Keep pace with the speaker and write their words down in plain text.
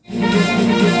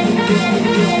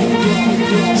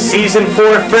Season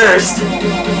 4 first.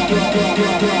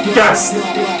 Guest.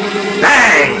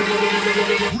 Bang!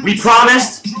 We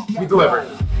promised. We delivered.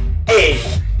 Hey.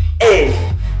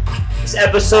 This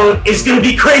episode is gonna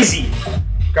be crazy.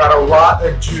 Got a lot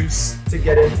of juice to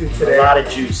get into today. A lot of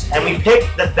juice. And we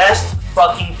picked the best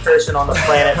fucking person on the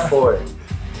planet for it.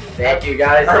 Thank you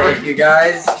guys.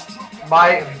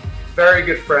 My very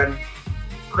good friend,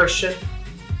 Christian.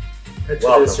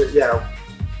 Welcome.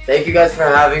 Thank you guys for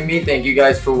having me. Thank you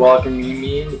guys for welcoming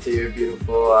me to your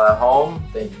beautiful home.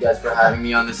 Thank you guys for having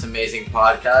me on this amazing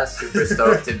podcast. Super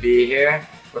stoked to be here.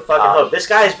 We're fucking hooked. This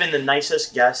guy has been the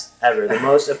nicest guest ever. The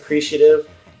most appreciative.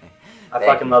 I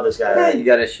fucking love this guy. Yeah, you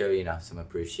gotta show, some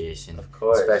appreciation. Of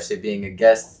course. Especially being a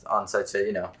guest on such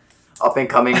a, up and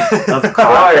coming Of course.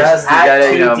 podcast.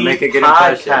 You gotta, make a good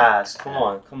impression.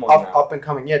 Come on. Up and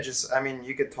coming. Yeah,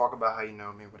 you could talk about how you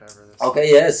know me, whatever.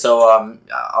 Okay, yeah. So,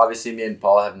 obviously me and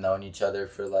Paul have known each other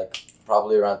for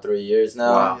probably around 3 years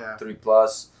now. Wow. Yeah.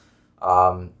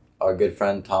 3+. Our good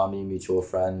friend Tommy, mutual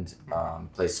friend,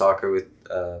 plays soccer with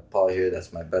Paul here.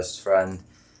 That's my best friend.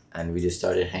 And we just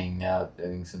started hanging out,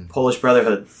 doing some Polish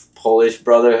Brotherhood,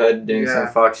 doing some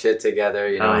fuck shit together,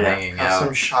 hanging out.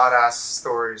 Some shot-ass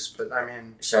stories, but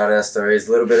Shot-ass stories,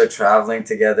 a little bit of traveling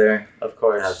together. of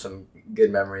course. Have some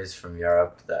good memories from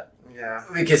Europe that yeah.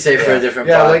 we could save for a different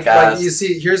Yeah, podcast. like you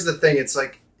see, here's the thing. It's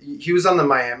like, he was on the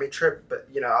Miami trip, but,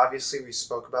 obviously we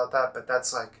spoke about that, but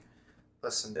that's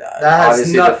listen, that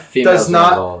obviously the females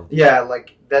involved.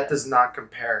 that does not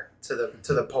compare to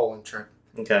the Poland trip.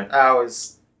 Okay.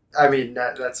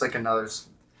 That's like another.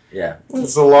 Yeah,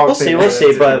 It's a long thing. We'll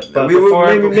see. But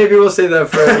maybe we'll say that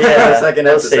for the second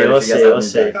episode. We'll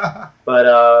see.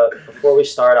 But before we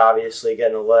start, obviously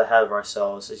getting a little ahead of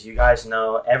ourselves, as you guys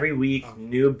know, every week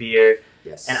new beer.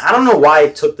 Yes. And I don't know why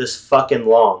it took this fucking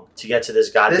long to get to this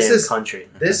goddamn country.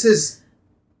 This is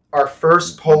our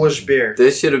first Polish beer.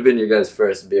 This should have been your guys'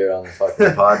 first beer on the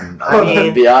fucking pod.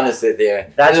 To be honest with you,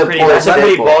 that's a pretty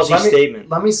ballsy statement.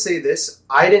 Let me say this: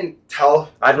 I didn't tell.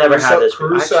 I've never had this.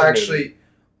 Caruso actually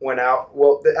went out.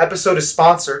 Well, the episode is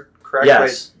sponsored, correct?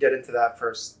 Yes. Wait, get into that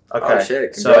first. Okay. Oh,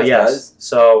 shit. Congrats, guys.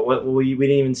 So we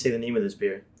didn't even say the name of this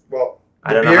beer. Well,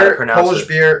 I don't know how to pronounce Polish it.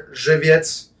 beer,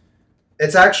 Żywiec.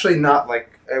 It's actually not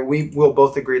we will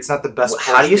both agree it's not the best.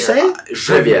 How do you say it?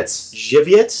 Żywiec.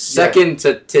 Żywiec? Second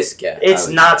to Tiska. It's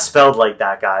not spelled like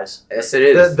that, guys. Yes, it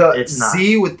is. It's not.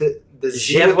 Z with the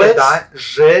Z Żywiec? with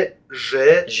the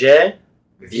Żywiec.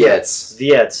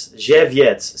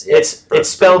 It's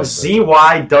spelled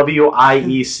Zywiec.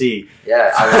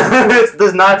 Yeah, It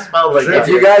does not spell like that. if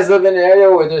you guys live in an area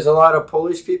where there's a lot of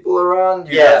Polish people around,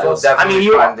 you guys will definitely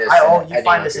find this. You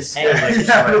find this in any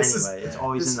liquor store anyway. It's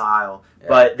always in the aisle. Yeah.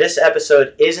 But this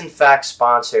episode is in fact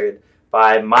sponsored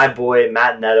by my boy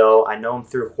Matt Netto. I know him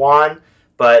through Juan,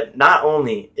 but not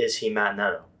only is he Matt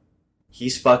Netto,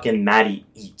 he's fucking Matty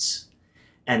Eats.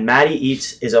 And Matty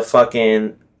Eats is a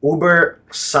fucking Uber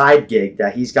side gig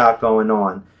that he's got going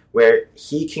on where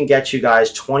he can get you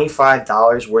guys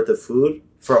 $25 worth of food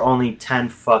for only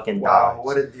 $10 fucking dollars. Wow,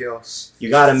 what a deal. You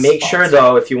gotta make sure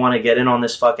though, if you want to get in on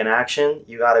this fucking action,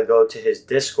 you gotta go to his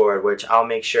Discord, which I'll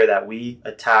make sure that we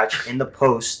attach in the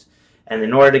post. And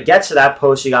in order to get to that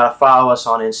post, you gotta follow us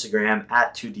on Instagram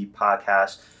at 2D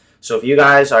Podcast. So if you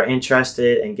guys are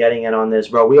interested in getting in on this,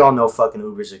 bro, we all know fucking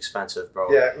Uber's expensive,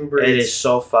 bro. Yeah, Uber. It is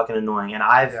so fucking annoying, and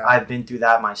I've been through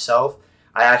that myself.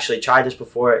 I actually tried this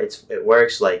before. It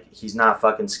works. Like, he's not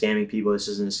fucking scamming people. This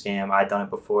isn't a scam. I've done it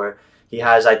before. He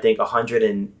has, I think,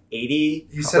 180.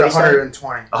 You said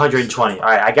 120. 120. All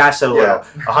right, I gassed it a little.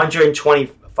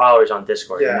 120 followers on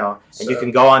Discord, and you can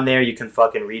go on there. You can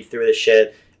fucking read through the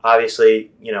shit.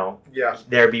 Obviously,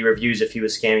 there'd be reviews if he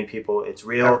was scamming people. It's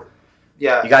real.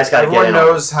 Yeah, you guys gotta get in. Everyone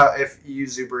knows how, if you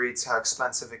use Uber Eats, how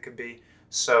expensive it could be.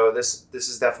 So this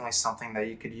is definitely something that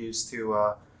you could use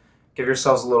to give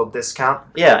yourselves a little discount.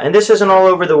 Yeah, and this isn't all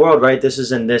over the world, right? This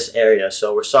is in this area.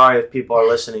 So we're sorry if people are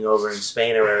listening over in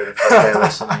Spain or wherever the fuck they're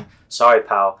listening. Sorry,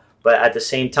 pal. But at the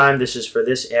same time, this is for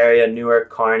this area,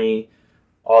 Newark, Kearney,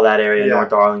 all that area,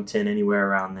 North Arlington, anywhere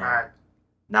around there. All right.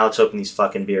 Now let's open these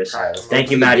fucking beers. Right,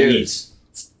 Thank you, Matty Eats.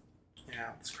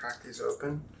 Yeah, let's crack these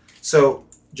open. So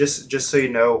just so you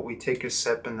know, we take a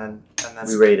sip and then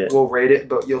we rate it. We'll rate it,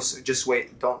 but you'll just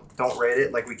wait. Don't rate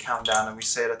it. Like, we count down and we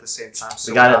say it at the same time.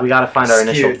 So we got to find our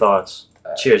initial thoughts.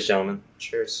 Cheers, gentlemen.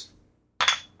 Cheers.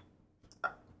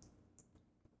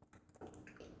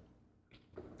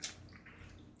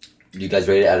 You guys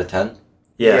rate it out of 10?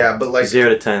 Yeah, but like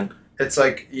 0 to 10. It's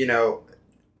like,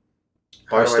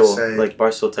 How do I Barstool, say? like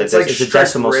Barstool type. It's like It's a strict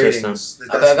decimal system. ratings. The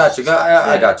Okay, I got you. decimal I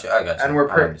system. got you. And I we're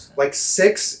understand. like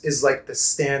 6 is like the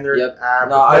standard Yep. average.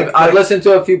 No, like, I've listened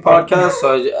to a few podcasts,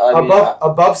 so I mean,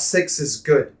 above 6 is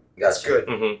good. That's gotcha. good.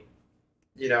 Mm-hmm.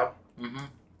 You know. Mm-hmm.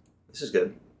 This is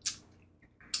good.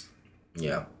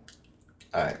 Yeah.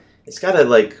 All right. It's got a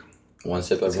like. One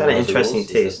sip. It's got an interesting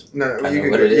taste. No, I you know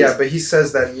what could, it yeah, is. but he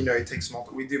says that he takes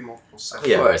multiple. We do multiple sips.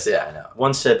 Of course, yeah, I know.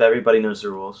 One sip. Everybody knows the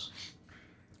rules.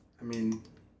 I mean,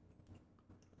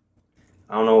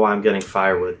 I don't know why I'm getting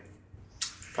firewood.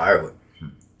 Firewood.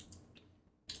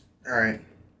 all right,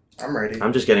 I'm ready.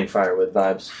 I'm just getting firewood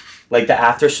vibes. Like the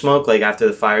after smoke, like after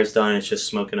the fire's done, it's just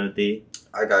smoking OD.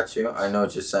 I got you. I know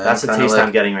what you're saying. That's the Kinda taste like,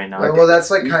 I'm getting right now. Well, that's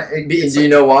like kind of. Do you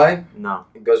know why? No.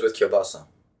 It goes with kielbasa.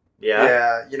 Yeah.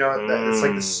 Yeah, you know it's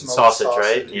like the smoked Sausage,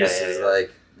 right? Yeah, This is yeah.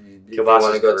 like if you Kielbasa's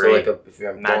want to go to great. like if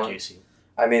you're Mad going- juicy.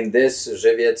 I mean, this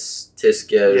Żywiec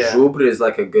Tiskie Yeah. Żubr is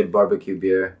like a good barbecue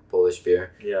beer, Polish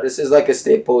beer. Yeah. This is like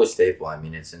a Polish staple. I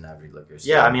mean, it's in every liquor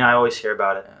store. Yeah, I mean, I always hear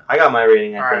about it. I got my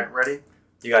rating, All I think. right, ready?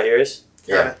 You got yours?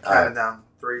 yeah. Count it down.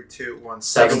 3, 2, 1.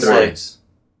 7-6. 7-3.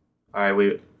 All right,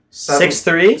 we 7.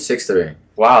 6-3? 6-3.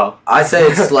 Wow. I say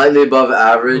it's slightly above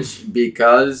average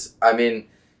because I mean,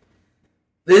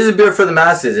 this is a beer for the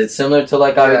masses. It's similar to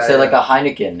like I would Yeah, say yeah. like a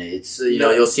Heineken. It's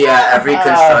you'll see at every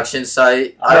construction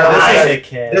site. I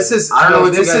don't know. This is. I don't know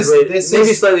what this you guys is. rate. This Maybe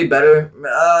is. slightly better.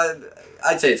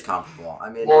 I'd say it's comparable.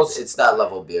 I mean, Well, it's that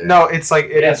level beer. No, it's like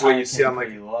it is Yeah, what you see on like.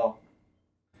 pretty low.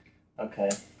 Okay,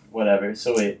 whatever.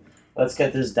 So wait, let's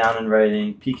get this down in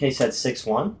writing. PK said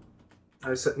 6-1?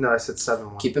 I said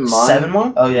 7-1. Keep in mind,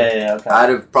 7-1? Oh, yeah, okay. out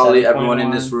of probably everyone in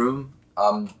 7.1. this room,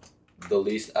 the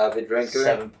least avid drinker.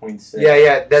 7.6.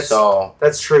 Yeah, So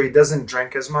that's true. He doesn't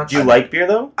drink as much. Do you like beer,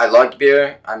 though? I like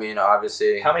beer. I mean,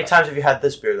 obviously. How many times have you had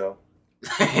this beer, though?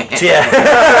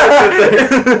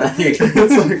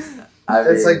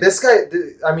 It's like this guy.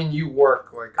 I mean, you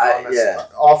work like on this,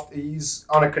 yeah. He's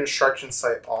on a construction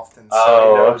site often. So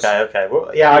Oh, he knows. okay.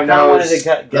 Well, yeah, I He kind of wanted knows- to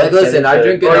get Yeah, listen, I into-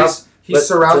 drink Or enough he's to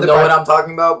surrounded know by. what I'm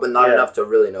talking about, but not Yeah. enough to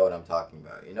really know what I'm talking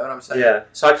about. You know what I'm saying? Yeah,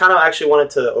 so I kind of actually wanted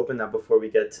to open that before we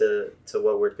get to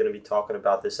what we're going to be talking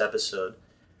about this episode,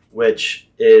 which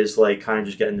is like kind of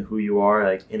just getting to who you are,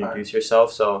 like introduce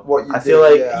yourself. So What you I feel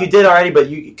did, like yeah. you did already, but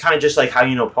you kind of just like how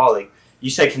you know Paul. Like you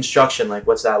said construction, like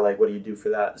what's that like? What do you do for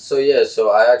that? So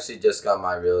I actually just got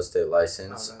my real estate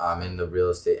license. Oh, that's I'm in the real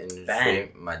estate industry. Bang.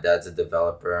 My dad's a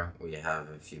developer. We have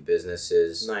a few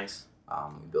businesses. Nice.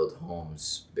 We build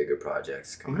homes, bigger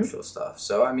projects, commercial stuff.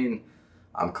 So I mean,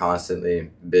 I'm constantly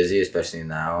busy, especially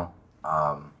now.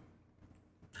 I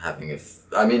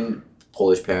mean,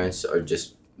 Polish parents are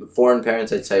just foreign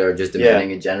parents. I'd say are just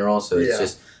demanding in general. So it's Yeah.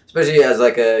 just, especially as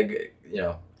like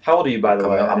How old are you, by the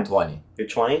way? I'm 20. You're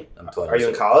 20. I'm 20. Are you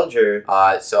in so- college or?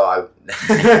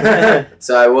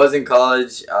 So I was in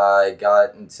college. I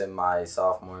got into my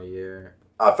sophomore year.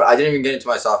 I didn't even get into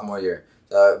my sophomore year.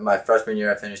 My freshman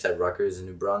year, I finished at Rutgers in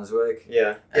New Brunswick. Yeah.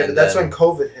 Yeah, but And that's then when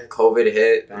COVID hit. COVID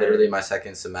hit. Darn. Literally my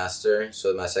second semester.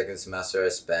 So my second semester, I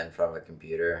spent in front of a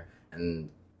computer, and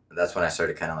that's when I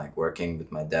started kind of like working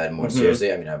with my dad more Mhm.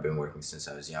 seriously. I mean, I've been working since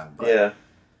I was young. But Yeah.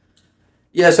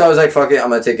 yeah, so I was like, fuck it, I'm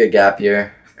gonna take a gap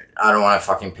year. I don't want to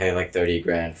fucking pay like 30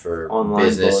 grand for Online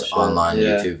business, bullshit. online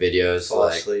Yeah. YouTube videos. Fall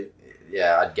Like, asleep.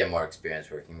 yeah, I'd get more experience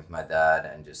working with my dad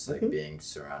and just like Mhm. being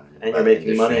surrounded. And by you're the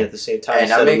making money industry. at the same time. And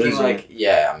instead I'm of making losing like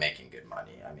it. I'm making good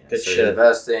money. I mean, I Good started shit.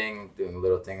 investing, doing a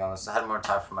little thing on this. I had more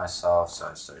time for myself, so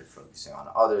I started focusing on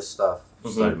other stuff. Mhm.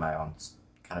 Started my own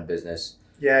kind of business.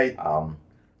 Yeah,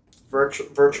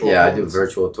 virtual. Yeah, I do homes.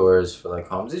 virtual tours for like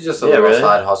homes. It's just a Yeah, little really?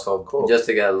 side hustle, Cool. just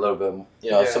to get a little bit,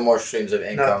 Yeah. some more streams of No,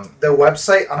 income. the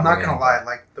website. I'm not Coming gonna in. lie.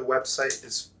 Like the website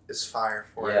is fire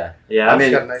for it. Yeah, Yeah. I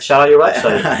mean, Got a nice- shout out your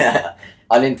website.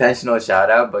 unintentional shout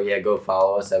out, but yeah, go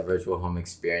follow us at Virtual Home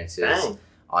Experiences Dang.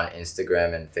 on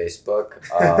Instagram and Facebook.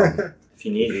 If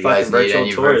you need If you fucking guys need virtual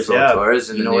any tours, virtual yeah. tours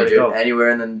in you the know where to go. anywhere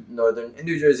in the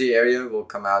New Jersey area, we'll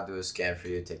come out, do a scan for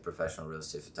you, take professional real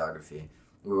estate photography.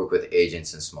 We work with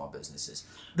agents and small businesses.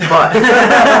 But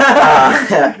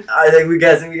I think we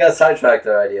got sidetracked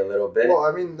already a little bit. Well,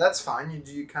 I mean that's fine.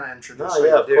 You kind of introduce. Oh, what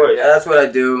yeah, you of do. course. Yeah, that's what I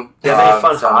do. Do you have any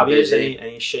fun so I'm hobbies? busy.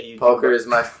 Any shit you Poker do? is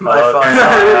my Okay. fun.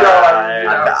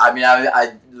 Yeah. I mean,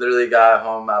 I literally got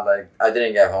home at I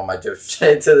didn't get home. I drove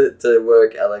straight to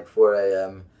work at like 4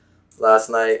 a.m. Last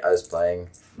night. I was playing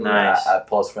Nice. at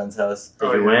Paul's friend's house. Did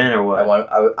Oh, you yeah. win or I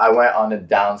what? went on a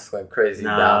downswing, crazy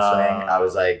No. downswing. I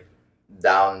was like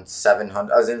down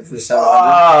 700. I was in for 700.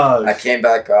 Oh, I came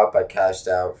back up. I cashed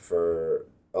out for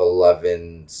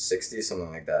 1160,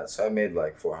 something like that. So I made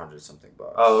like 400 something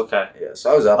bucks. Oh, okay. Yeah,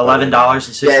 so I was up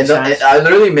 $11.60. Yeah, no, I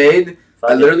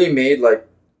literally made like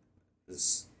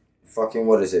fucking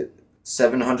what is it?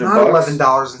 $700. Not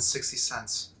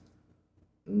 $11.60.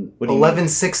 What do you mean?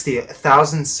 $11.60.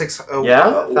 1,006. Oh,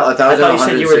 Yeah? I thought you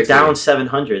said you were 1,160. down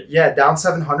 700. Yeah, down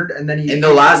 700, and then he In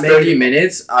the last made- 30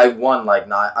 minutes, I won like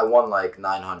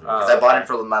 900 because I bought it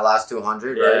for my last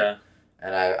 200, Yeah. right?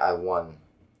 And I won.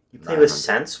 You play with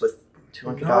cents with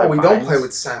 $200. No, we don't play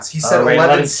with cents. He said Oh, wait,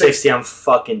 11.60. 1160. I'm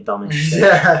fucking dumb as shit.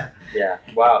 Yeah. Yeah.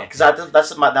 Wow. Because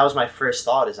that was my first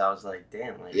thought. Is I was like,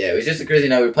 damn. Like. Yeah, it was just a crazy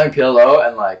night. We were playing PLO,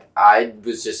 and like I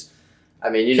was just, I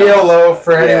mean, you know. PLO,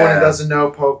 for anyone Yeah. who doesn't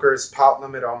know, poker is Pot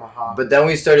Limit Omaha. But then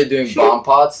we started doing bomb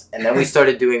pots, and then we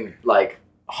started doing like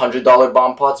 $100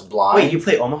 bomb pots blind. Wait, you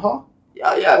play Omaha?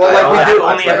 Yeah. Well, like, I we do-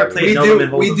 only ever played we No do,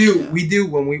 Limit we Hold'em. do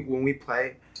when we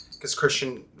play, because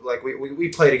Christian, like we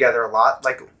play together a lot.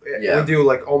 Like Yeah. we do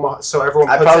like Omaha, so everyone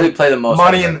I puts probably play the most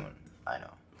money of in- everyone. I know.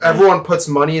 everyone puts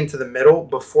money into the middle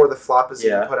before the flop is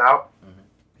Yeah. even put out. Mhm.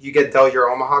 You get dealt your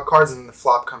Omaha cards, and then the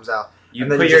flop comes out. You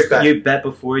And then put you just bet. you bet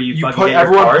before you fucking put get your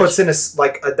everyone cards? puts in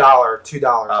like $1,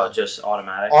 $2 Oh, just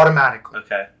automatic. automatically,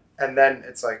 Okay. and then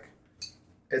it's like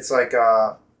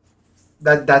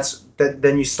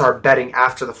then you start betting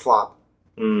after the flop.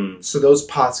 Mm. So those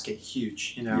pots get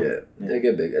huge, you know. Yeah, they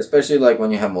get big, especially like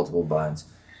when you have multiple blinds.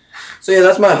 So yeah,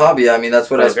 that's my hobby. I mean, that's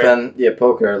what I Poker. spend. Yeah,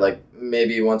 poker, like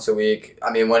maybe once a week.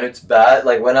 I mean, when it's bad,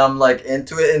 like when I'm like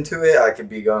into it, I could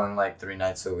be going like 3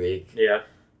 nights a week. Yeah.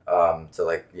 To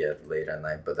like late at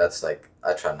night. But that's like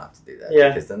I try not to do that. Yeah.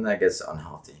 Because then that gets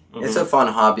unhealthy. Mhm. It's a fun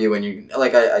hobby when you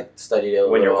like. I studied it a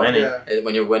When you're little. winning. Yeah.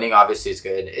 When you're winning, obviously it's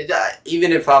good.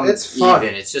 Even if I'm It's fun.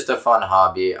 even, it's just a fun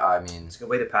hobby. I mean, It's a good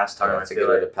way to pass time. I it's a feel good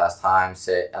way like. to pass time,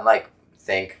 sit and like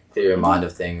think, clear your mind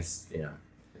of things. You know,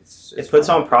 It puts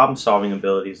on problem solving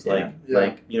abilities. Yeah. Like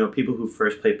Yeah. like people who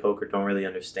first play poker don't really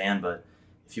understand, but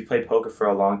if you play poker for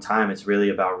a long time, it's really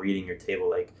about reading your table.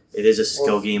 Like it is a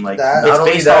skill Well, game. Like that- Not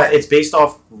only that- it's based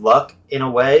off luck in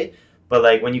a way, but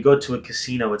like when you go to a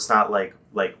casino, it's not like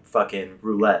fucking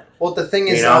roulette. Well, the thing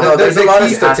is, You know, there's a lot of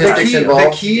key- statistics the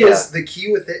involved. key Yeah. is the key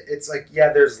with it. It's like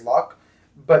there's luck,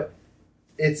 but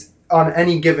it's on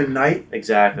any given night.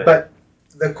 Exactly. But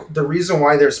the reason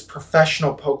why there's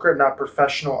professional poker, not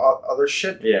professional other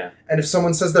shit. Yeah. And if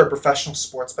someone says they're a professional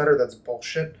sports bettor, that's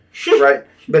bullshit, right?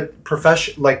 But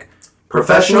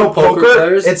professional poker poker,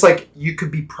 players? it's like you could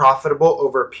be profitable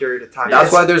over a period of time. That's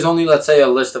It's- why there's only, let's say, a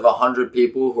list of 100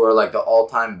 people who are like the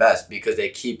all-time best because they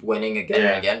keep winning again Yeah.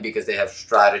 and again because they have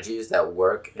strategies that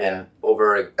work Yeah. and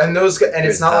over. and it's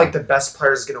There's not time. like the best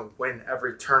player is gonna win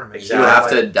every tournament. Exactly. You have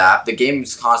Like, to adapt. The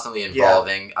game's constantly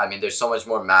evolving. I mean, there's so much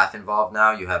more math involved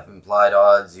now. You have implied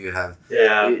odds. You have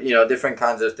Yeah. you know different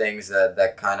kinds of things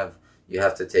that kind of you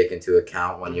have to take into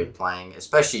account when you're playing,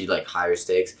 especially like higher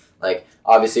stakes. Like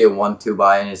obviously a 1-2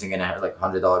 buy-in isn't gonna hurt, like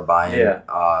 $100 buy-in.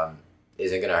 Yeah.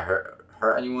 Isn't gonna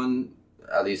hurt anyone.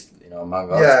 At least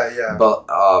among us. yeah. But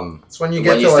It's when you get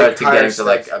when to you start like to higher get into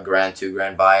like stakes. a grand, 2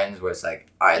 grand buy-ins, where it's like,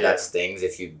 all right, Yeah. that stings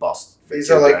if you bust. for These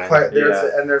 2 are like grand.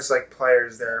 there's like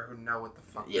players there who know what the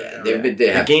fuck. Yeah, they're doing. they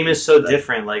The have game is so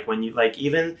different. Like when you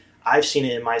even I've seen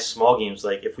it in my small games.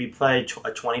 Like if we play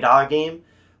a $20 game,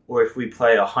 or if we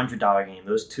play a $100 game,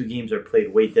 those two games are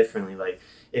played way differently. Like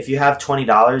if you have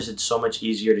 $20, it's so much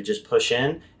easier to just push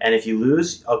in, and if you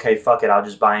lose, okay, fuck it, I'll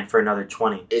just buy in for another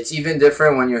 20. It's even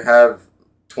different when you have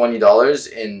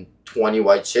 $20 in 20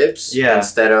 white chips Yeah.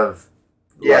 instead of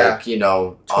Yeah. like And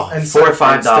 $4 or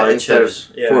 $5 instead of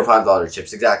chips. Yeah. $4 or $5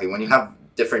 chips, exactly. When you have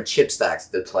different chip stacks,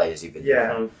 the play is even Yeah.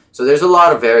 different. So there's a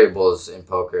lot of variables in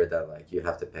poker that like you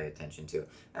have to pay attention to,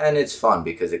 and it's fun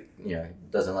because it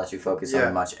doesn't let you focus Yeah.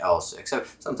 on much else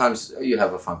except sometimes you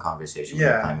have a fun conversation when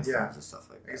you're Yeah, playing with yeah. friends and stuff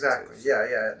like that. Exactly. too.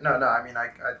 Yeah. No. I mean,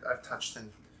 I've touched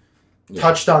Yeah.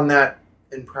 touched on that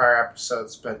in prior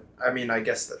episodes, but I mean, I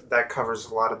guess that covers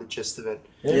a lot of the gist of it.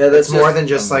 Yeah, that's It's more than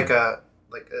just I mean, like a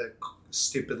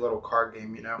stupid little card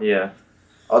game, you know. Yeah.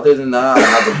 Other than that, I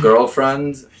have a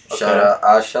girlfriend. Okay. Shout out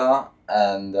Asha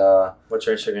and What's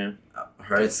your Instagram?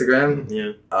 her Instagram.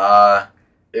 Yeah.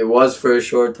 It was for a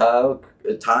short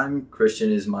time.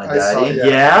 Christian is my I saw daddy. it,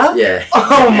 Yeah. Yeah.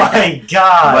 Oh my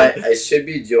god. But it should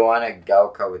be Joanna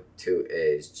Galka with 2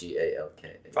 A's. Galk.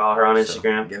 Follow her on So,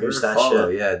 Instagram. give her Boost a that follow.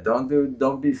 shit. Yeah,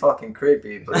 don't be fucking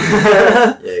creepy, but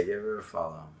yeah, give her a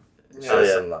follow. Show Oh,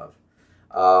 yeah. some love.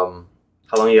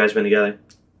 How long you guys been together?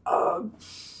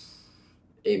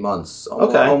 8 months.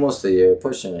 Okay. Almost a year,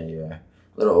 pushing a year,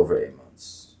 a little over 8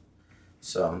 months.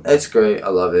 So it's great. I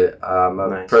love it.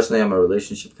 Nice. Personally, I'm a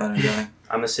relationship kind of guy.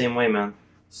 I'm the same way, man.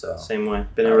 So Same way.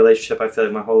 Been in a relationship, I feel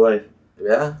like, my whole life.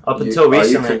 yeah. Up until are you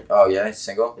recently. oh yeah,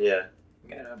 single. Yeah.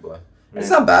 Yeah, boy. It's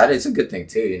not bad. It's a good thing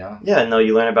too, you know. Yeah, no,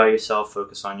 you learn about yourself,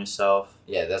 focus on yourself.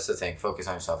 Yeah, that's the thing. Focus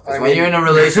on yourself. Because when you're in a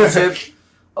relationship,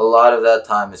 a lot of that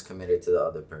time is committed to the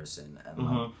other person. And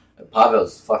like,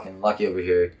 Pavel's fucking lucky over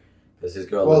here because his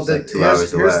girl lives like 2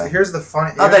 hours away. Here's the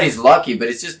funny. Not that he's lucky, but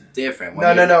it's just different.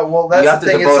 No. Well, that's you have the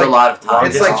to thing. devote It's a lot of time.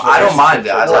 It's like I don't mind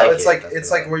it. I like it.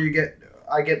 It's like where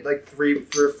I get like 3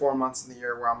 or 4 months in the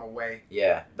year where I'm away.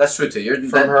 Yeah, that's true too. You're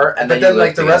from her, and then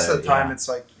like the rest of the time, it's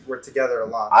like we're together a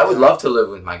lot. I would love to live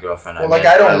with my girlfriend. Well, like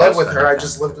I don't live with her. I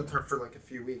just lived with her for like a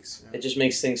few weeks. It just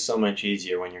makes things so much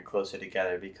easier when you're closer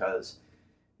together because,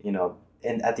 you know,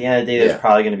 and at the end of the day, there's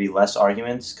probably going to be less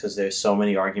arguments because there's so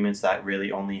many arguments that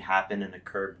really only happen and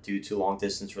occur due to long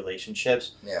distance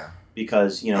relationships. Yeah.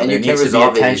 Because, you know, and there needs to be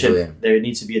attention. There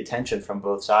needs to be attention from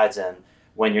both sides, and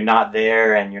when you're not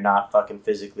there and you're not fucking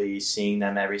physically seeing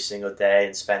them every single day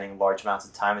and spending large amounts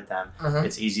of time with them,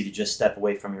 it's easy to just step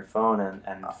away from your phone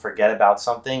and forget about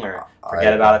something or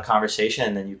forget about a conversation,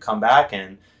 and then you come back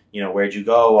and, you know, where'd you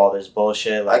go? All this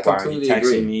bullshit. Like, I completely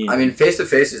agree. Me? I mean, face to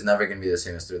face is never going to be the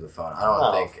same as through the phone. I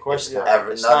don't think. Of course not.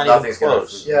 Nothing's going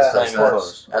to. Yeah, of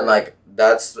course. And like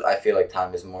that's, I feel like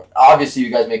time is more. Obviously,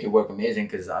 you guys make it work amazing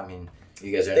because I mean,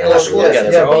 you guys are in high school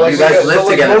together. Yeah, but like, you guys live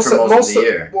together for most of the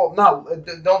year. Well,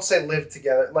 don't say live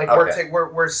together. Like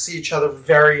we're see each other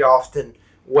very often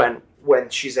when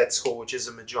she's at school, which is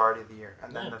a majority of the year,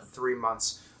 and then the 3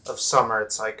 months of summer,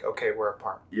 it's like okay, we're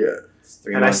apart. Yeah.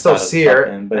 And I still see her,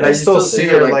 and I still see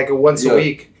her like once a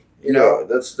week. You know,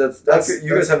 that's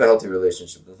you guys have a healthy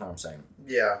relationship. That's what I'm saying.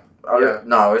 Yeah.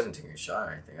 No, I wasn't taking a shot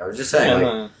or anything. I was just saying,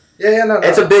 No.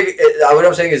 It's a big. What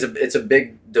I'm saying is, it's a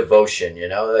big devotion. You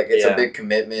know, like it's a big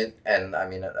commitment, and I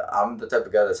mean, I'm the type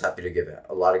of guy that's happy to give it.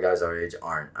 A lot of guys our age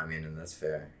aren't. I mean, and that's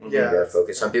fair. Yeah. You gotta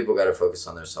focus. Some people gotta focus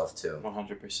on themselves too.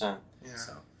 100%. Yeah.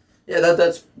 So,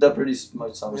 that pretty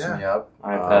much sums me up. All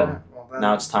right, Pat.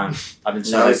 Now it's time. I've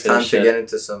been now it's time to get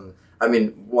into some. I mean,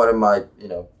 one of my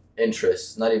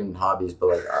interests, not even hobbies, but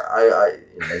like I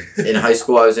in high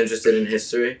school I was interested in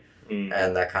history.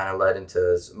 And that kind of led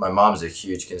into my mom's a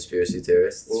huge conspiracy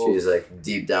theorist. Oof. She's like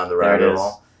deep down the rabbit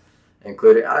hole,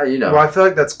 including Well, I feel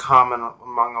like that's common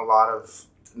among a lot of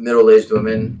middle-aged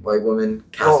women, white women,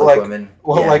 Catholic women.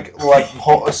 Well, like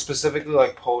specifically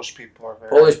like Polish people are very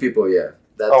Polish people. Yeah,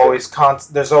 that's always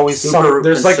there's always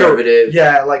there's conservative.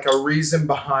 like a reason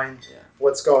behind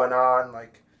what's going on.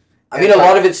 Like I mean, a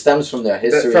lot of it stems from their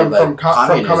history,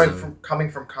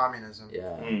 coming from communism.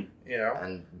 Yeah. You know,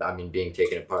 and I mean, being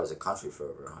taken apart as a country for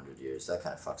over 100 years, that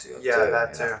kind of fucks you up. Yeah,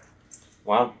 that too.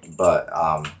 Wow. But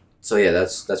so yeah,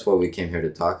 that's what we came here to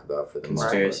talk about for the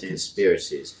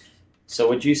conspiracies. So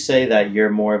would you say that you're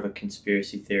more of a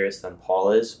conspiracy theorist than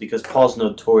Paul is? Because Paul's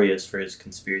notorious for his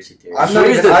conspiracy theories.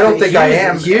 I don't think I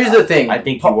am. Here's the thing. I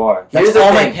think you are. Here's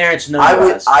all my parents know.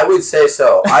 I would say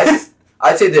so.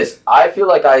 I'd say this. I feel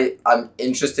like I'm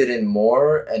interested in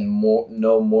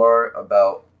know more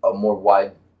about a more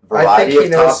wide variety of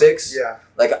topics. Yeah.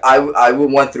 Like I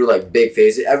went through like big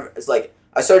phases. It's like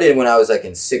I started when I was like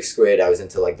in 6th grade. I was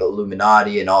into like the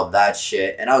Illuminati and all that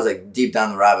shit, and I was like deep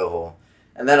down the rabbit hole.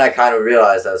 And then I kind of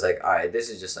realized I was like, all right, this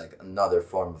is just like another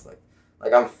form of I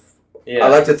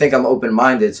like to think I'm open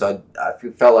minded, so I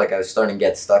felt like I was starting to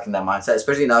get stuck in that mindset,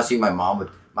 especially now seeing my mom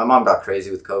got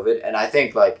crazy with COVID, and I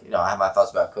think I have my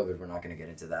thoughts about COVID. We're not going to get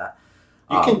into that.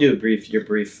 You can do your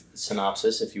brief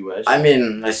synopsis if you wish. I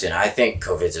mean, listen, I think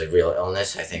COVID's a real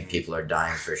illness. I think people are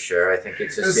dying for sure. I think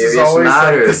it's a serious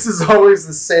matter. This is always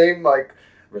the same, response.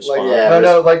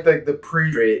 The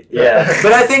pre. Yeah,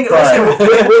 but I think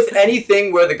with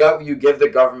anything where you give the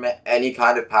government any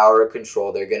kind of power or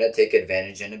control, they're gonna take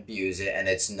advantage and abuse it, and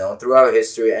it's known throughout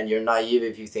history. And you're naive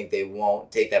if you think they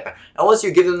won't take that power. And once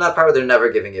you give them that power, they're never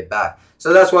giving it back.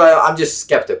 So that's why I'm just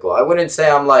skeptical. I wouldn't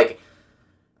say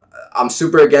I'm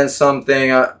super against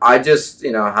something. I just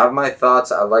have my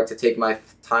thoughts. I like to take my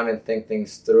time and think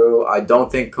things through. I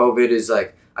don't think COVID is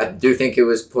I do think it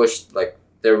was pushed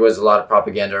there was a lot of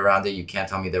propaganda around it. You can't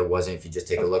tell me there wasn't if you just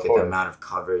take a look at the amount of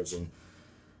coverage and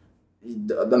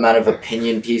the amount of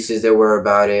opinion pieces there were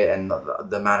about it and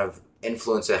the amount of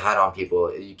influence it had on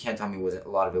people. You can't tell me a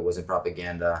lot of it wasn't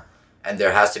propaganda. And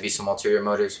there has to be some ulterior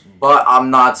motives. But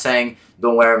I'm not saying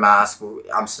don't wear a mask.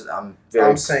 I'm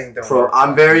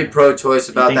very pro-choice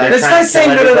about that. This guy's saying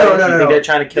no. You think they're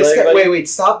trying to kill everybody? Wait,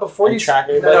 stop before you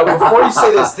before you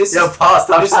say this. This Yo, Paul,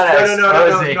 stop trying to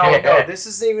no. This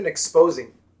isn't even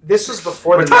exposing. This was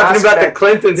before We're talking about the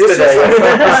Clintons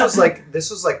today.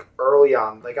 This was early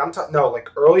on.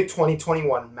 Early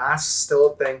 2021. Masks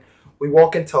still a thing. We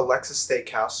walk into Alexis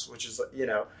Steakhouse, which is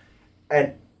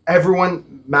and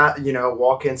everyone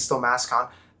walk in still mask on.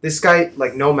 This guy,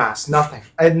 like, no mask, nothing.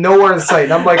 I had nowhere in sight.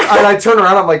 And I'm like, and I turn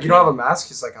around, I'm like, you don't have a mask?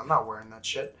 He's like, I'm not wearing that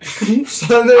shit.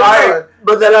 So then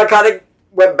but then I kind of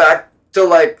went back to,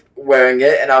 like, wearing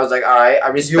it, and I was like, all right, I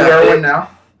respect it. You wear one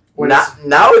now?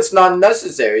 Now it's not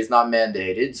necessary. It's not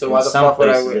mandated. So why the fuck would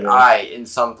I wear? In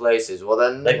some places. Well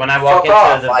then, like when I walk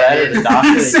into the vet or the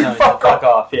doctor, they tell me to fuck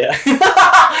off. Yeah.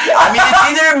 I mean, it's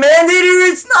either mandated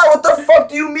or it's not. What the fuck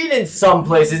do you mean in some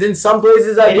places? In some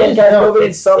places I can have COVID.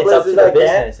 In some places I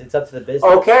can't. It's up to the business.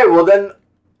 Okay, well then,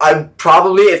 I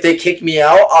probably, if they kick me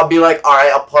out, I'll be like, all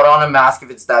right, I'll put on a mask if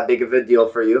it's that big of a deal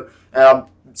for you, and I'll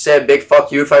say a big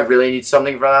fuck you if I really need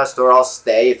something from that store. I'll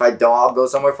stay. If I don't, I'll go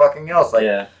somewhere fucking else. Like,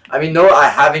 yeah. I mean, no, I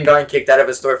haven't gotten kicked out of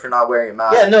a store for not wearing a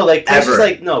mask. Yeah, no, like places ever.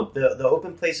 like the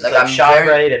open places like, I'm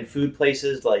ShopRite and food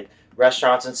places like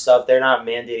restaurants and stuff. They're not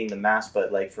mandating the mask,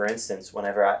 but like for instance,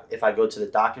 if I go to the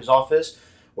doctor's office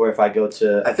or if I go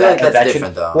to I feel like that's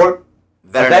different though. Or a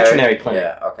veterinary clinic.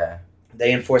 Yeah, okay.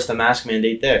 They enforce the mask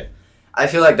mandate there. I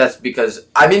feel like that's because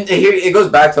I mean here it goes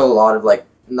back to a lot of like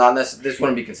not necessarily this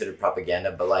wouldn't be considered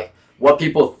propaganda, but like what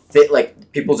people fit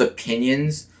like people's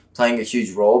opinions playing a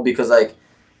huge role because like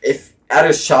if at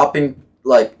a shopping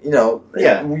like you know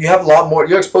you have a lot more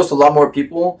you're exposed to a lot more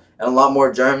people and a lot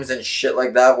more germs and shit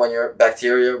like that when you're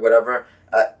bacteria whatever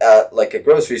at like a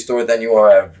grocery store than you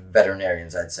are at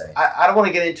veterinarians. I'd say I don't want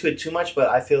to get into it too much, but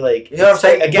I feel like you know what I'm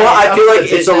saying. Again, well, I feel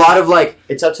like it's a lot of like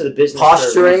it's up to the business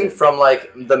posturing from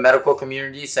like the medical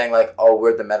community saying like oh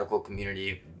we're the medical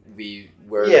community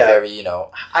we're very you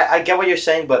know I get what you're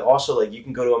saying, but also like you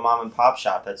can go to a mom and pop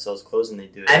shop that sells clothes and they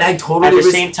do it. And I totally at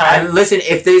the same time. And listen,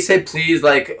 if they say please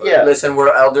like listen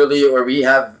we're elderly or we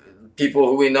have people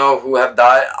who we know who have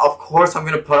died, of course I'm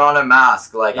gonna put on a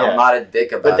mask. Like I'm not a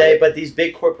dick about it. But these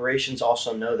big corporations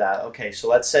also know that. Okay, so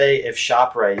let's say if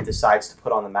ShopRite decides to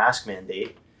put on the mask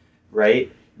mandate,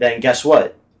 right? Then guess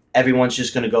what? Everyone's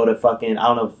just gonna go to fucking I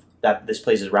don't know if that this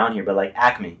place is around here, but like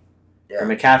Acme or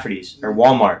McCafferty's or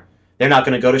Walmart. They're not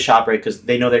going to go to ShopRite because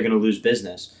they know they're going to lose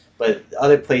business. But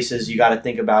other places, you got to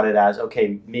think about it as,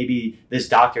 okay, maybe this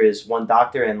doctor is one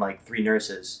doctor and like 3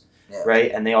 nurses,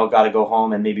 right? And they all got to go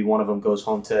home, and maybe one of them goes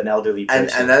home to an elderly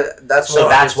person. And that's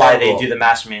why they do the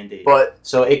mask mandate. But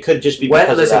so it could just be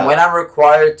because of that. When I'm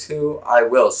required to, I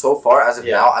will. So far, as of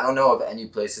now, I don't know of any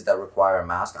places that require a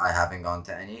mask. I haven't gone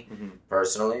to any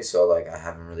personally, so like I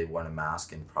haven't really worn a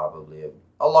mask in probably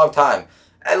a long time.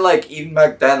 And, like, even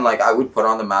back then, like, I would put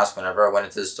on the mask whenever I went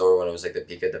into the store when it was, like, the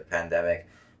peak of the pandemic.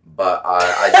 But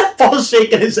I Paul's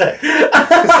shaking his head.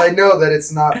 Because I know that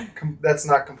that's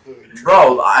not completely true.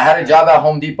 Bro, I had a job at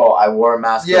Home Depot. I wore a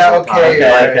mask. Okay.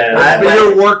 But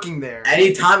you're working there.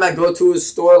 Anytime I go to a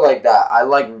store like that, I,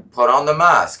 like, put on the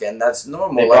mask. And that's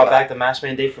normal. They brought back the mask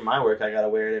mandate for my work. I got to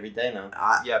wear it every day now.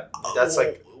 That's,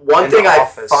 like... One thing I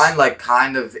find, like,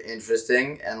 kind of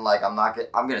interesting, and, like, I'm going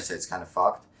to say it's kind of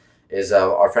fucked, is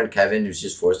our friend Kevin, who's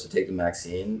just forced to take the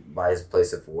vaccine by his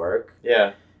place of work.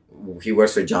 Yeah. He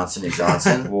works for Johnson &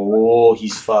 Johnson. Whoa,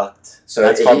 he's fucked. So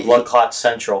that's called blood clot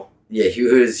central. Yeah, he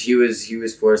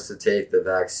was forced to take the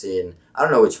vaccine. I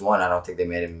don't know which one. I don't think they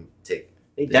made him take.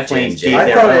 They definitely gave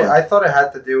I thought it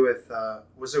had to do with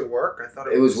was it work? I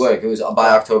thought it was work. It was by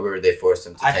October they forced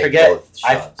him to take both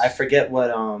shots. I forget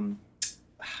what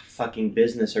fucking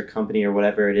business or company or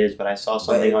whatever it is, but I saw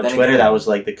something on Twitter that was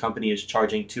like the company is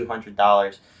charging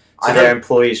 $200 to their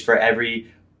employees for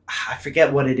every I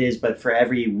forget what it is, but for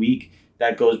every week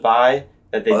that goes by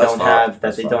that they don't have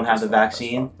the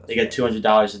vaccine, they get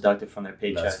 $200 deducted from their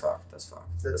paycheck. That's fucked.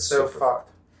 That's so fucked.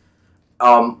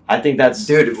 I think that's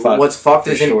fucked. What's fucked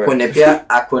is in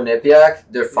Quinnipiac,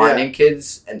 they're finding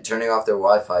kids and turning off their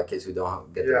Wi-Fi. Kids who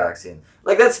don't get the vaccine.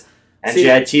 Like that's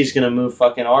NGIT is gonna move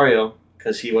fucking Oreo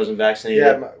because he wasn't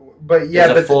vaccinated.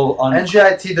 Full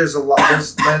NGIT. There's a lot.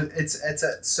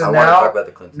 So I now talk about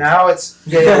the Clintons. Now it's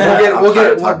we'll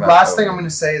get. Last thing I'm gonna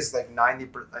say is like 90.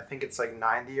 I think it's like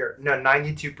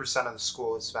 92% of the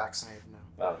school is vaccinated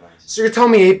now. Oh, nice. So you're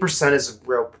telling me 8% is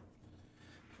real.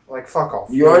 Like, fuck off.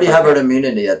 You already have herd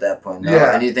immunity at that point. No?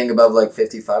 Yeah. Anything above like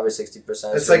 55 or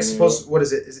 60%. It's like supposed. What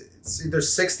is it? It's either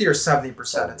 60 or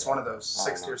 70%. It's one of those.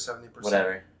 60 or 70%.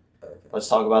 Whatever. Okay. Let's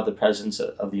talk about the presidents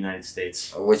of the United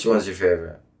States. Which one's your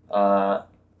favorite?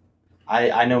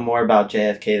 I know more about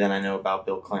JFK than I know about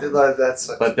Bill Clinton.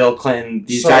 But Bill Clinton,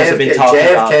 these guys have been talking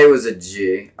about. JFK was a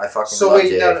G. I fucking love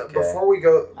JFK. No, before we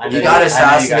go, he got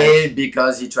assassinated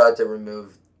because he tried to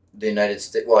remove the United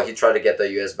States. Well, he tried to get the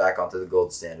U.S. back onto the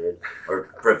gold standard, or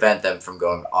prevent them from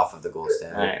going off of the gold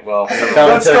standard. All right. Well,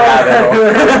 let's go.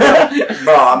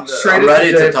 Bro, I'm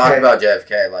ready to talk about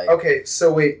JFK. Like, okay,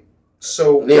 so wait.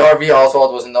 So Lee Harvey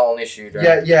Oswald wasn't the only shooter.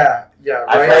 Yeah.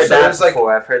 I've heard that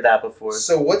before. I've heard that before.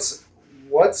 So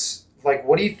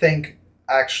what do you think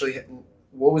actually?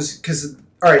 What was because?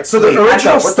 All right, so the Wait,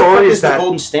 original what the story fuck is the that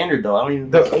golden standard though? I don't even.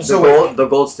 The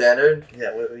gold standard.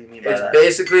 Yeah, what do you mean by It's that?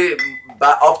 basically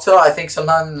up to I think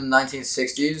sometime in the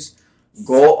 1960s,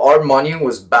 gold. Our money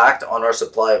was backed on our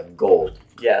supply of gold.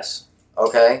 Yes.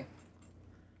 Okay.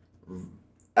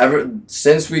 Ever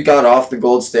since we got off the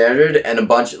gold standard and a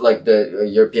bunch like the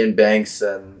European banks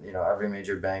and every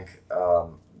major bank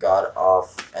got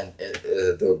off and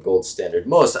the gold standard.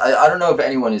 I don't know if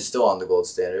anyone is still on the gold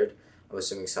standard. I'm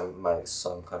assuming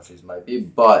some countries might be,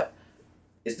 but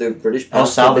is the British El pound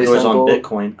still based Salvador's on gold?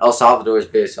 Bitcoin. El Salvador is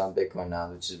based on Bitcoin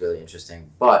now, which is really interesting.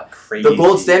 But Crazy. the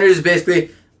gold standard is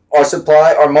basically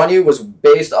our money was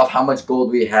based off how much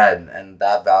gold we had, and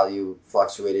that value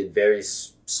fluctuated very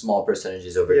small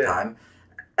percentages over time.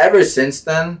 Ever since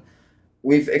then,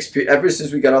 ever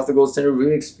since we got off the gold standard,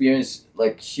 we've experienced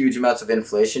like huge amounts of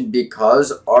inflation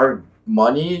because our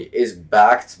money is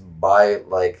backed by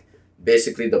like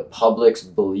basically the public's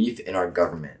belief in our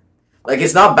government. Like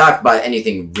it's not backed by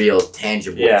anything real,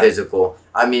 tangible, physical.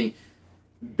 I mean,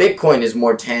 Bitcoin is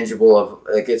more tangible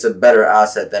it's a better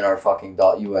asset than our fucking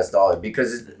US dollar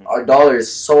because our dollar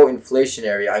is so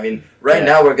inflationary. I mean, right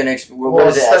now we're gonna what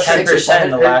is it at 10% in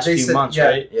the last few months,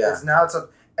 right? Yeah. Now it's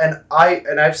up, and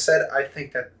I've said I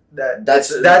think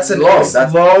that's low.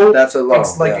 That's a low.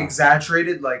 It's like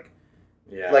exaggerated, like.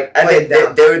 Yeah. Like and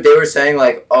they were saying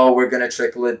like, oh, we're gonna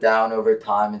trickle it down over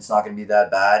time. It's not gonna be that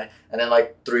bad. And then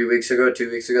like 2 weeks ago,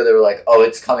 they were like, oh,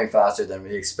 it's coming faster than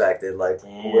we expected. Like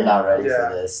we're not ready for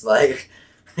this. Like,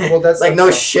 well, that's like no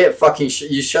shit. Fucking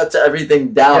you shut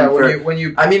everything down. When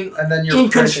you I mean, and then you're in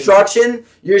construction,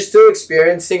 you're still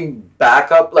experiencing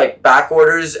back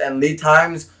orders and lead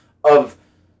times of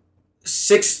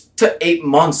 6 to 8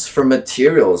 months for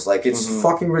materials. Like it's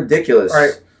fucking ridiculous. All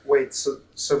right, wait.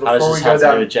 So how before does we go this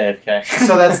down with JFK?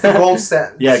 So that's the gold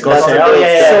standard. Yeah, so gold standard. Oh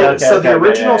yeah. So the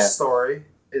original story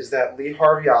is that Lee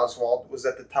Harvey Oswald was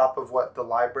at the top of the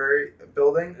library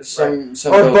building, some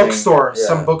building. Bookstore,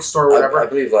 some bookstore, whatever. I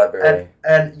believe library.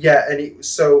 And he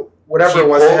whatever he it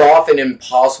was. Pulled off an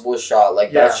impossible shot.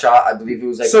 Like that shot, I believe it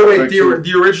was like. So wait,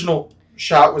 the original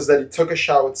shot was that he took a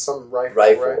shot with some rifle.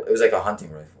 Right? It was like a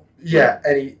hunting rifle. Yeah,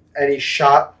 and he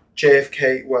shot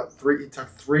JFK. He took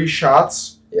 3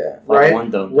 shots. Yeah. Right.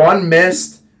 One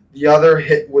missed. The other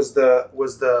hit was the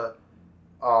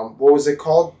what was it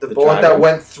called? The bullet driver? that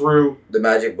went through the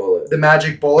magic bullet. The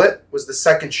magic bullet was the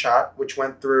second shot, which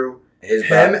went through his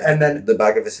him back, and then the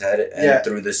back of his head and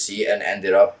through the seat and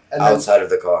ended up outside of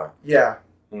the car. Yeah.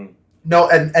 No,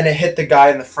 and it hit the guy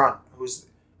in the front who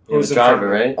was the driver,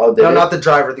 right? Oh, did no, it? not the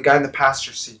driver. The guy in the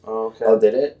passenger seat. Oh, okay. Oh,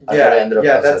 did it? I yeah. thought it ended up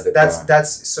outside the car.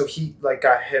 That's so he like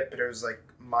got hit, but it was like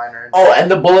minor. Oh, and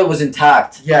the bullet was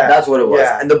intact. Yeah, that's what it was.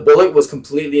 Yeah. And the bullet was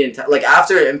completely intact. Like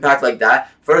after an impact like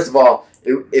that, first of all,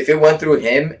 if it went through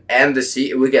him and the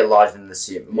seat, it would get lodged in the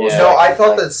seat. No, I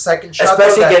thought the second shot,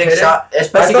 especially getting shot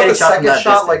from that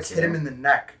distance, like hit him in the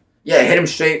neck. Yeah, it hit him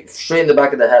straight in the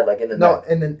back of the head, like in the neck.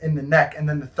 No, in the neck, and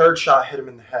then the third shot hit him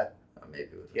in the head. Maybe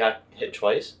it was. You got hit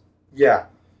twice. Yeah.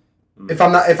 If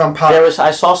I'm positive.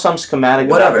 I saw some schematic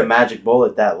about the magic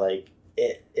bullet that like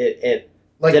it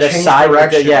like did a side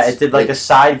directions. It did like a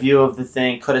side view of the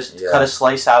thing, cut a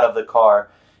slice out of the car,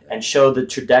 and showed the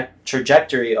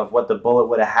trajectory of what the bullet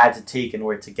would have had to take in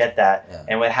order to get that,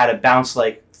 and it had to bounce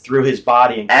like through his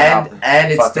body and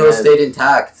it still stayed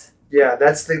intact. Yeah,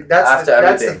 that's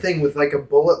the thing with like a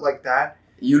bullet like that.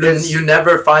 You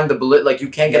never find the bullet, like you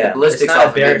can't get the ballistics off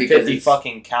of it because it's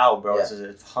fucking cow, bro. Yeah.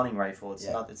 It's a hunting rifle. It's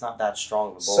not that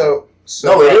strong of a bullet. So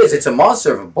no, it is. It's a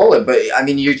monster of a bullet, but I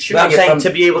mean, you're shooting it from. To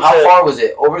be able how far was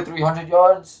it? Over 300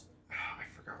 yards. I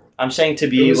forgot. I'm saying to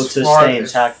be able to stay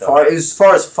intact though. It was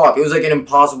far as fuck. It was like an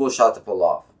impossible shot to pull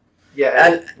off. Yeah,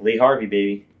 and Lee Harvey,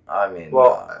 baby. I mean,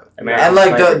 and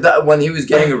like the when he was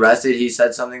getting arrested, he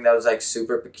said something that was like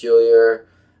super peculiar.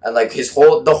 And like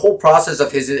the whole process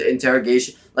of his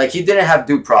interrogation, like he didn't have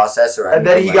due process or anything.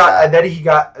 And then he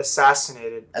got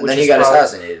assassinated.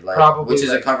 Like which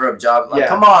is a cover-up job. Like,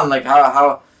 come on, like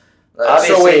how?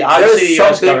 Obviously, the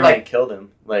U.S. government killed him.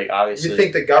 Like obviously, you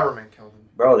think the government killed him,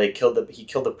 bro? He killed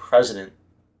the president.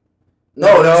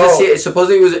 No.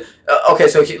 Supposedly it was okay.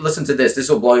 So listen to this. This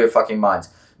will blow your fucking minds.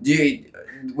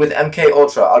 With MK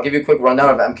Ultra? I'll give you a quick rundown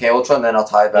of MK Ultra, and then I'll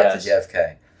tie it back to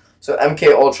JFK. So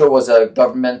MK Ultra was a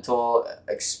government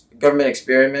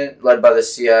experiment led by the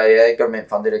CIA,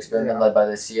 government-funded experiment led by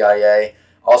the CIA.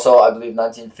 Also, I believe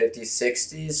 1950s,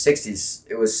 60s.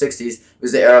 It was 60s. It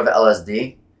was the era of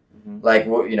LSD, like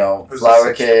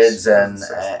Flower Kids and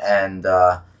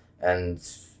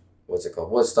what's it called,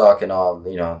 Woodstock and all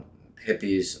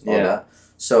hippies, all that.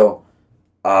 So,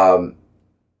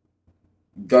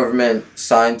 government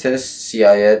scientists,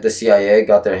 the CIA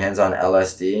got their hands on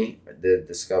LSD. They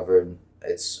discovered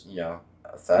its,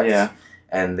 effects. Yeah.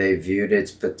 And they viewed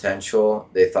its potential.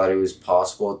 They thought it was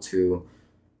possible to,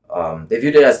 they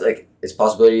viewed it as like its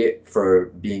possibility for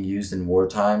being used in war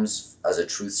times as a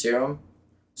truth serum.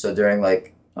 So during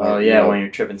like, when you're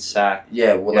tripping sack.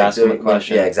 Yeah, well, like doing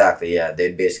questions. Yeah, exactly. Yeah,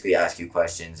 they'd basically ask you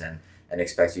questions and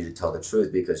expect you to tell the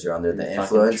truth because you're under the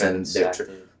influence, and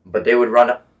but they would run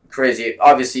crazy,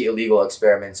 obviously illegal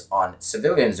experiments on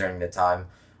civilians during the time.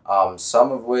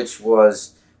 Some of which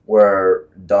were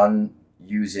done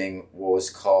using what was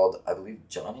called, I believe,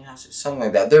 Johnny House or something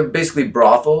like that. They're basically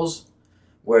brothels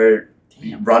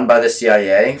run by the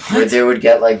CIA, where they would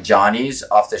get like Johnnies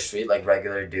off the street, like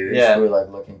regular dudes who were like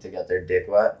looking to get their dick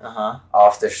wet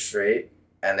off the street,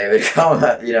 and they would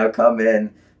come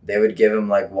in. They would give them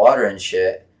like water and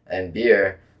shit and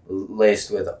beer laced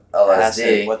with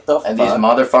LSD. What the fuck? And these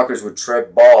motherfuckers would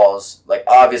trip balls. Like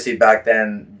obviously back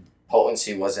then,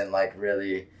 potency wasn't like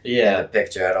really in the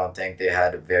picture. I don't think they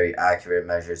had very accurate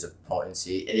measures of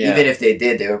potency. And even if they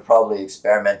did, they were probably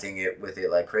experimenting with it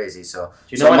like crazy. So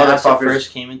do you know when acid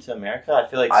first came into America? I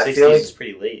feel like 60s is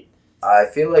pretty late. I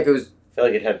feel like it was. I feel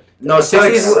like it had. No,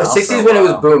 60s when it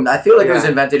was boomed. I feel like it was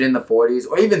invented in the 40s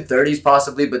or even 30s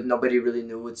possibly, but nobody really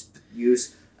knew its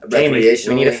use recreationally.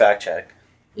 We need a fact check.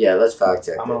 Yeah, let's fact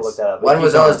check. I'm gonna look that up. When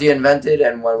was LSD invented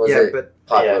and when was it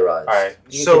popularized? All right.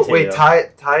 So wait, tie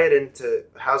it into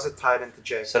how's it tied into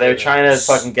Jake? So they were trying to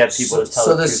fucking get people to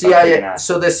tell the CIA.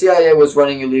 So the CIA was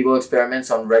running illegal experiments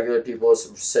on regular people,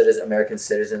 American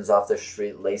citizens off the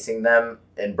street, lacing them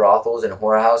in brothels and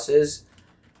whorehouses.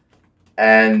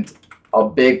 And a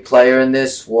big player in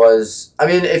this was, I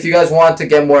mean, if you guys want to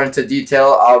get more into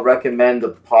detail, I'll recommend the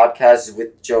podcast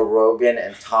with Joe Rogan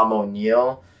and Tom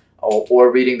O'Neill.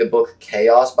 Or reading the book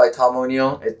Chaos by Tom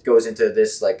O'Neill. It goes into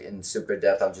this like in super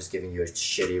depth. I'm just giving you a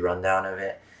shitty rundown of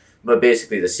it. But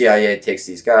basically the CIA takes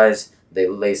these guys, they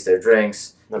lace their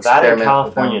drinks. Nevada and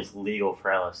California is legal for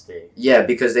LSD. Yeah,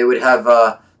 because they would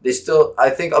have they still,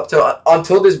 I think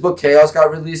until this book Chaos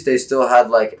got released, they still had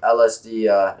like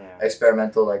LSD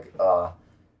experimental like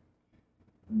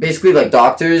basically like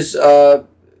doctors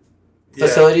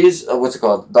facilities, what's it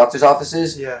called? Doctor's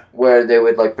offices, where they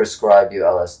would like prescribe you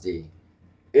LSD.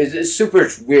 It's super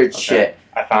weird shit.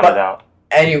 I found it out.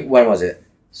 When was it?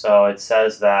 So it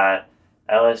says that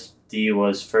LSD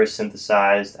was first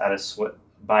synthesized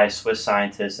by a Swiss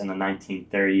scientist in the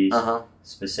 1930s,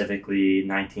 specifically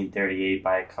 1938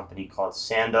 by a company called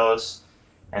Sandoz,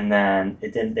 and then they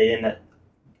didn't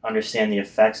understand the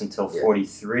effects until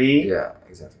 43. Yeah,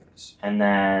 exactly. And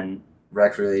then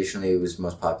recreationally, it was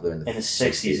most popular in the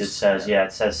 60s. It says,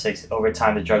 it says 60. Over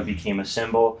time, the drug became a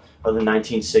symbol of the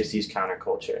 1960s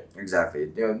counterculture. Exactly.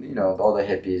 You know, all the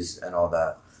hippies and all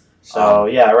that. So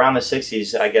around the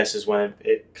 60s, I guess, is when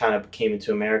it kind of came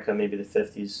into America. Maybe the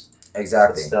 50s.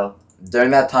 Exactly. But still, during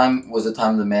that time was the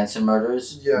time of the Manson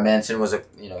murders. Yeah. Manson was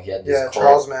he had this cult,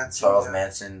 Charles Manson.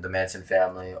 Manson, the Manson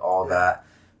family, all that.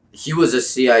 He was a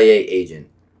CIA agent.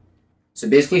 So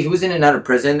basically, he was in and out of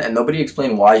prison, and nobody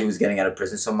explained why he was getting out of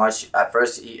prison so much. At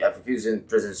first, he was in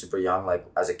prison super young, like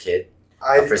as a kid.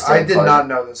 I did not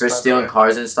know this. For stealing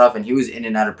cars and stuff, and he was in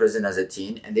and out of prison as a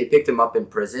teen. And they picked him up in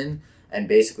prison and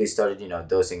basically started,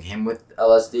 dosing him with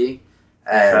LSD.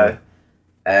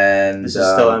 And this is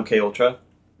still MK Ultra.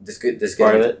 This is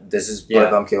part of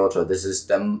MK Ultra. This is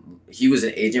them. He was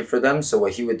an agent for them. So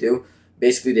what he would do.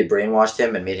 Basically, they brainwashed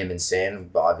him and made him insane.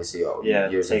 But obviously,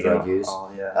 years of drug use,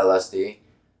 LSD,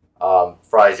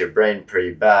 fries your brain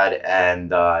pretty bad. And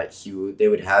they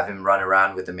would have him run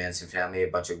around with the Manson family, a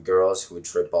bunch of girls who would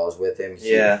trip balls with him.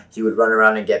 He would run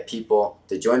around and get people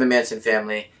to join the Manson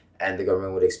family, and the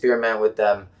government would experiment with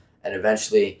them. And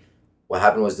eventually, what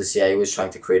happened was the CIA was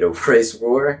trying to create a race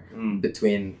war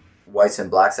between whites and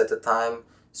blacks at the time.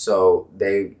 So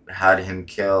they had him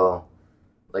kill.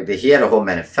 He had a whole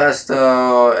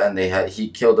manifesto, and he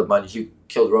killed a bunch. He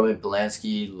killed Roman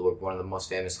Polanski, one of the most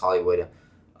famous Hollywood.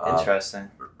 Interesting.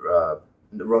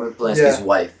 Roman Polanski's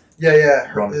wife.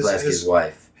 Yeah. Roman Polanski's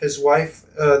wife. His wife.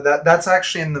 That's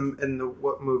actually in the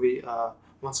what movie?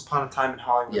 Once Upon a Time in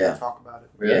Hollywood. Yeah. They talk about it.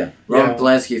 Really? Yeah. Roman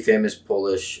Polanski, famous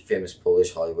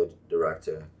Polish Hollywood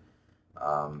director.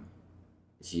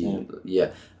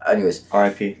 Anyways.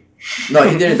 R.I.P. No,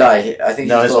 he didn't die. I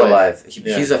think he's still alive.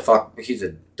 He's a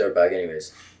dirtbag,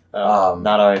 anyways.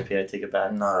 Not R.I.P. I take it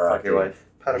back. Not R.I.P. Fuck your wife.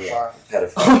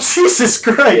 Pedophile. Oh, Jesus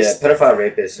Christ! Yeah, pedophile,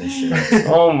 rapist, and shit.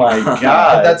 Oh my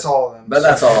God! That's all of them. But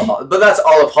that's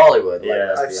all of Hollywood.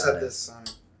 Yeah, I've said this.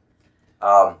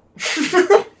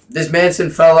 This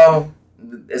Manson fellow,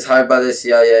 is hired by the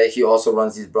CIA. He also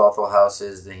runs these brothel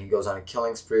houses. Then he goes on a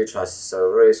killing spree, tries to start a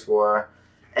race war.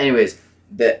 Anyways,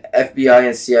 the FBI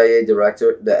and CIA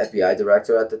director, the FBI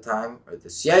director at the time, or the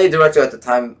CIA director at the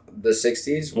time, the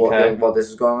 60s, while this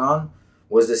was going on,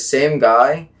 was the same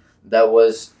guy that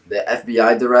was the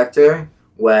FBI director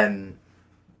when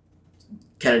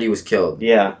Kennedy was killed.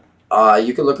 Yeah.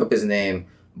 You could look up his name,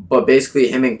 but basically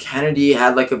him and Kennedy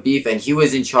had like a beef, and he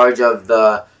was in charge of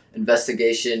the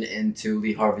investigation into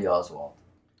Lee Harvey Oswald.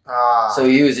 So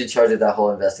he was in charge of that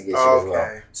whole investigation as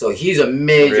well. So he's a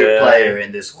major player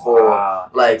in this whole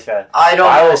like. I don't.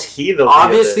 Why was he the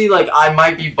obviously like I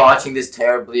might be botching this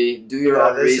terribly. Do your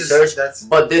own research,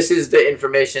 but this is the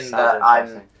information that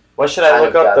I'm. What should I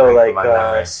look up though?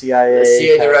 Like CIA. The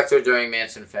CIA director during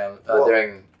Manson family.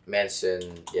 During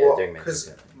Manson. Yeah, during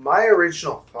Manson. My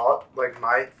original thought, like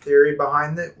my theory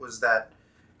behind it, was that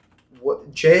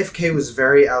JFK was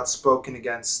very outspoken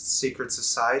against secret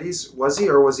societies. Was he,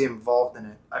 or was he involved in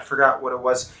it? I forgot what it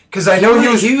was, because I know he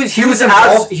was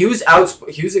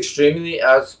extremely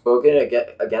outspoken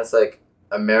against like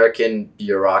American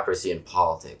bureaucracy and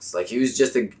politics. Like he was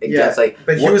just against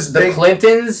but he was the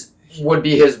Clintons would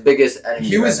be his biggest enemy.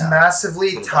 He was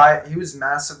massively tied. He was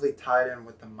massively tied in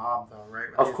with the mob, though, right?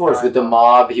 Of course, with the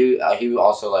mob, he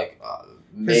also like.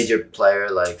 Major player,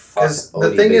 like because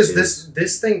the thing is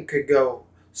this thing could go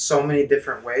so many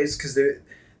different ways, because there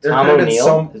Tom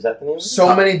O'Neill, is that the name?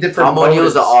 So many different. Tom O'Neill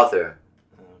is the author.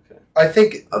 Okay. I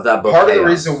think of that book. Part of the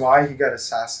reason why he got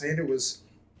assassinated was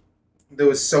there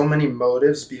was so many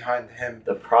motives behind him.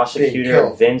 The prosecutor being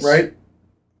killed, Vince, right?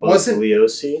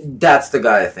 Bugliosi. That's the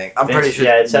guy, I think. I'm pretty sure.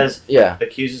 Yeah, it says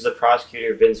accuses the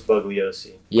prosecutor Vince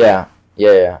Bugliosi. Yeah.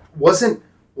 Wasn't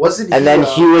he? And then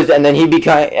he was, and then he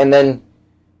became, and then.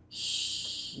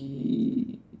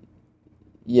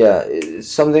 Yeah,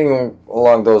 something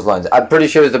along those lines. I'm pretty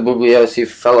sure it was the Bugliosi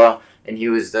fella, and he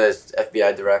was the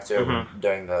FBI director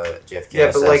during the JFK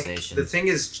assassination. But like the thing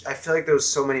is, I feel like there was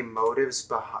so many motives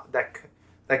behind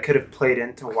that could have played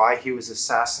into why he was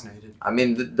assassinated. I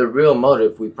mean, the real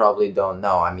motive we probably don't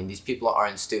know. I mean, these people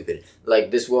aren't stupid.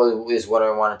 Like this is what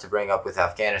I wanted to bring up with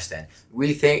Afghanistan.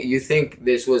 You think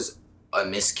this was a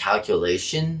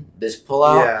miscalculation, this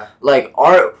pullout? Yeah. Like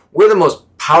we're the most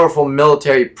powerful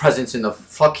military presence in the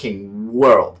fucking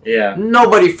world. Yeah.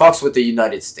 Nobody fucks with the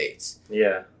United States.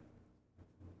 Yeah.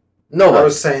 Nobody. I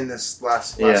was saying this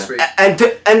last week. And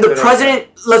the president,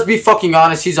 let's be fucking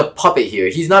honest, he's a puppet here.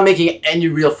 He's not making any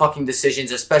real fucking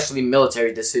decisions, especially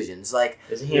military decisions. Like,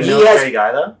 isn't he a military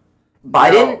guy though?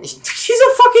 Biden, he's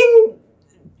a fucking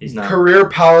He's not. Career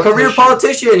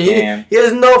politician. He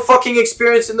has no fucking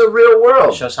experience in the real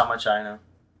world. That shows how much I know.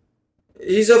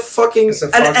 He's a fucking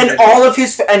and all of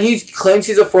his and he claims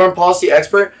he's a foreign policy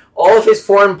expert. All of his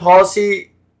foreign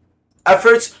policy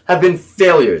efforts have been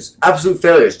failures, absolute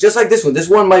failures. Just like this one. This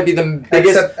one might be the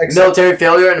biggest military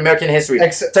failure in American history.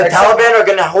 The Taliban are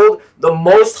going to hold the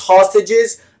most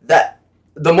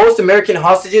American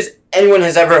hostages anyone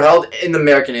has ever held in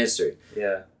American history.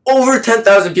 Yeah. Over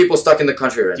 10,000 people stuck in the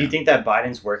country right now. Do you think that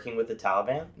Biden's working with the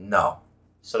Taliban? No.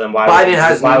 So then why would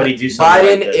he do something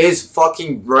Biden like this? is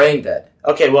fucking brain dead.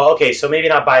 Okay, so maybe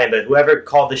not Biden, but whoever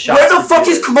called the shots. Where the fuck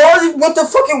is Kamala? What the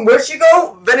fucking, where'd she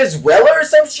go? Venezuela or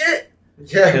some shit?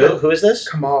 Yeah. Who is this?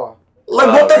 Kamala. Like,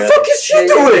 what the fuck is she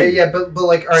doing? Yeah, but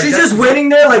like... Right, she's just waiting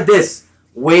there like this.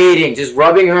 Waiting, just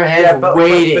rubbing her head,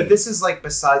 waiting. But this is like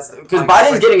besides the... Because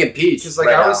Biden's getting impeached. Because like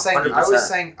I was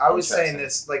saying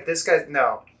this, like this guy,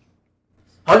 no.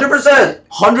 100%.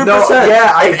 100%. No,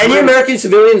 yeah, if any American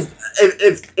civilians,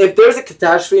 if there's a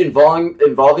catastrophe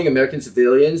involving American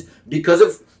civilians because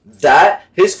of that,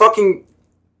 his fucking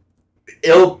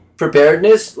ill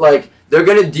preparedness, like they're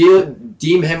gonna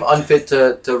deem him unfit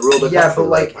to rule the country. Yeah, but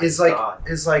like is like.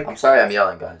 I'm sorry, I'm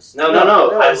yelling, guys. No.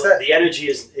 The energy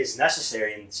is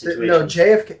necessary in the situation. No,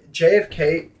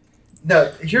 JFK.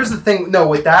 No, here's the thing. No,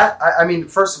 with that, I mean,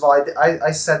 first of all, I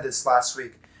said this last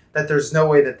week. That there's no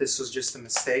way that this was just a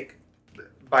mistake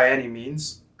by any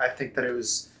means. I think that it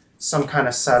was some kind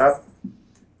of setup.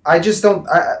 I just don't...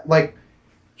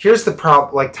 here's the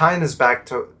problem. Like, tying this back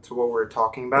to what we were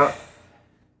talking about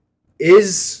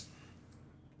is...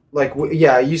 Like,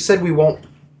 you said we won't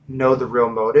know the real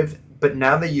motive, but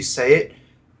now that you say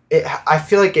it I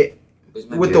feel like it...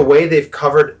 With the way they've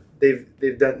covered... They've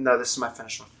done... No, this is my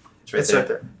finished one. It's right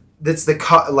there. It's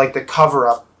the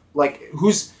cover-up. Like,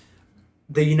 who's...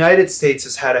 The United States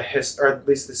has had a history, or at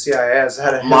least the CIA has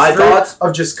had a history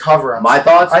of just cover-ups. My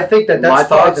thoughts? I think that's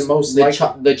probably the most likely.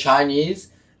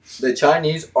 The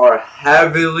Chinese are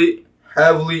heavily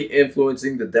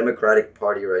influencing the Democratic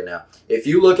Party right now. If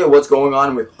you look at what's going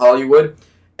on with Hollywood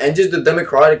and just the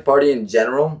Democratic Party in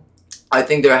general, I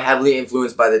think they're heavily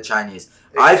influenced by the Chinese.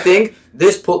 I think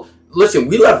this listen,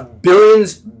 we left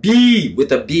billions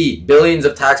billions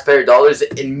of taxpayer dollars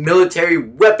in military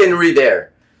weaponry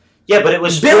there. Yeah, but it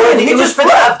was Billion, it was for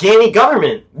the Afghani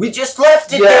government. We just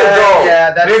left it Yeah, there, though.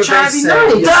 yeah, that's They're what trying they to be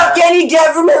say. nice. The Afghani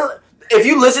government. If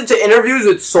you listen to interviews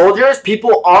with soldiers,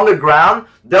 people on the ground,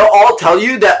 they'll all tell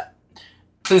you that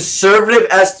conservative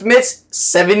estimates,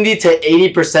 70 to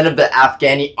 80% of the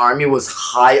Afghani army was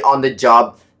high on the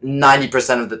job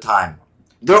 90% of the time.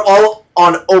 They're all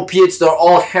on opiates. They're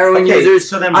all heroin users.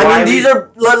 So then I why mean, these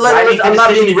are. why make the I'm not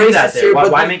decision being to do that racist there? here, Why,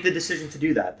 but why make the decision to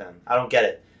do that then? I don't get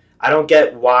it. I don't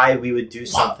get why we would do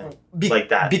something like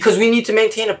that. Because we need to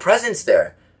maintain a presence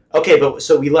there. Okay, but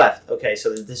so we left. Okay, so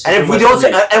the decision. And if we was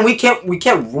don't, made. and we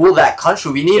can't rule that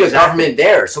country. We need Exactly. a government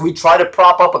there. So we try to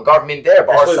prop up a government there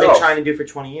by That's what we've ourselves. been trying to do for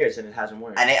 20 years, and it hasn't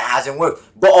worked. And it hasn't worked.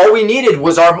 But all we needed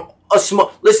was a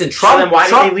small. Listen, So Trump. then why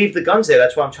Trump, did they leave the guns there?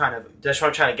 That's what I'm trying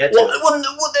to get to. Well, that's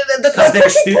Because my they're fucking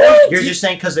stupid. point. You're just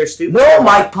saying because they're stupid. No,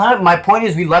 my point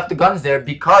is we left the guns there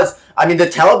because the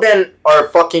Taliban are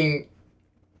fucking,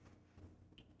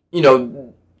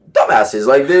 dumbasses.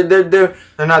 Like they're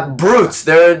not brutes.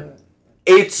 They're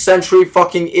 8th century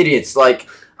fucking idiots. Like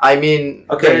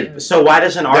Okay, so why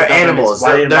doesn't our they're governments- animals.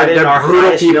 Why didn't They're our brutal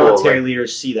highest people, military like-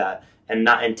 leaders see that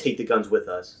and take the guns with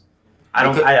us? I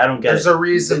don't get There's it. a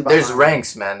reason. There's behind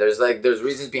ranks, man. There's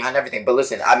reasons behind everything. But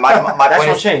listen, my That's point what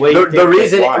I'm is saying. What do you the think?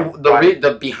 reason Why?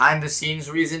 the behind the scenes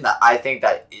reason that I think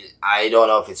that I don't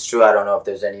know if it's true. I don't know if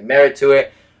there's any merit to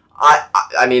it.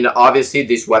 I mean, obviously,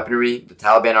 this weaponry, the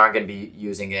Taliban aren't going to be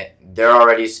using it. They're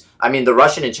already. I mean, the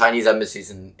Russian and Chinese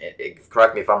embassies,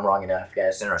 correct me if I'm wrong, in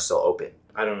Afghanistan are still open.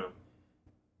 I don't know.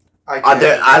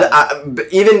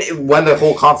 Even when the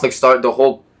whole conflict started, the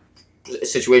whole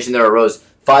situation there arose.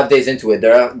 5 days into it,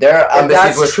 their embassies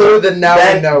that's were true, then now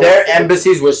we know. their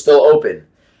embassies were still open.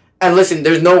 And listen,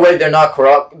 there's no way they're not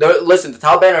corrupt. Listen, the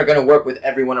Taliban are going to work with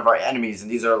every one of our enemies,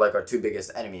 and these are like our two biggest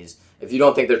enemies. If you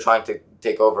don't think they're trying to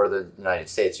take over the United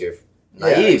States, you're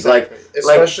naive. exactly. like,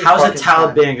 Especially How's the fucking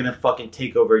China. Taliban gonna fucking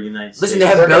take over the United States? listen, they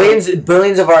have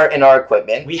billions of our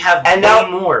equipment. We have And way now-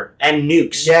 more and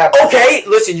nukes. Yeah. Okay,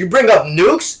 listen, you bring up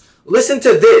nukes. Listen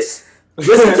to this.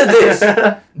 Listen to this.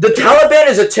 The Taliban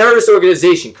is a terrorist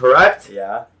organization, correct?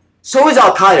 Yeah. So is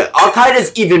Al Qaeda. Al Qaeda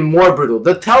is even more brutal.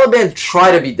 The Taliban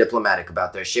try to be diplomatic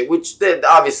about their shit, which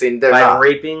obviously they're By not.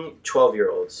 raping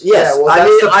 12-year-olds. Yes, Yeah, well,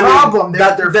 that's the problem.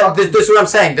 They're this is what I'm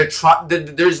saying.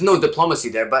 There's no diplomacy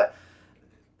there, but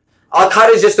Al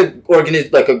Qaeda is just a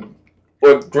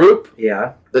group.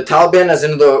 Yeah. The Taliban, as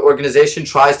in the organization,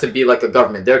 tries to be like a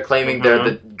government. They're claiming they're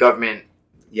the government,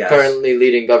 Yes. currently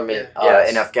leading government Yes.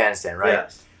 in Afghanistan, right?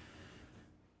 Yes.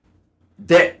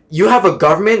 You have a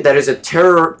government that is a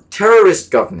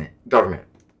terrorist government.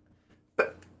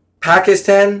 But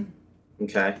Pakistan,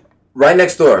 Okay. right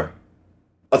next door,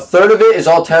 a third of it is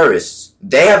all terrorists.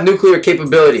 They have nuclear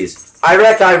capabilities.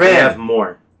 Iraq, We Iran. have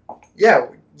more.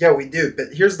 Yeah, we do. But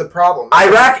here's the problem.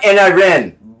 Iraq and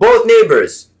Iran, both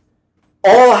neighbors,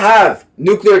 all have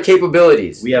nuclear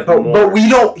capabilities. We have But, more. but we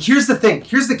don't. Here's the thing.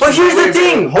 Here's the. But here's the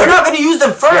thing: we're not going to use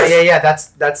them first. Yeah. That's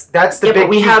the yeah, big. but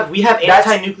we key. have That's-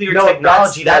 anti-nuclear no,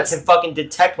 technology that that's- can fucking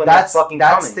detect when That's they're fucking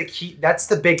that's coming. the key. That's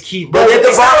the big key. But they-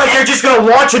 It's not like they're just gonna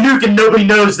launch a nuke and nobody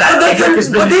knows that.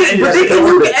 But they can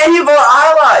nuke any of our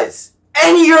allies,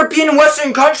 any European and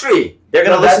Western country. They're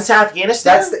gonna No, listen to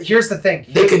Afghanistan. Here's the thing.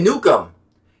 They can nuke them.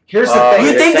 Here's the Oh, thing.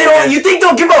 You you're think they saying don't? You think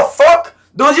they'll give a fuck?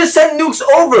 They'll just send nukes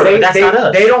over. That's not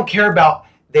us. They don't care about.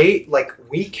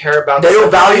 We care about. They don't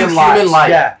value civilian human life.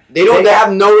 Yeah. They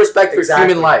have no respect for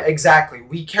human life. Exactly.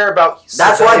 We care about.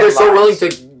 That's why they're so civilian willing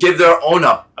lives. to give their own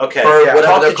up. Okay. For Yeah. whatever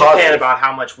Talk their to cause Japan is. about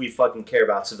how much we fucking care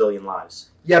about civilian lives.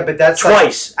 Yeah, but that's like-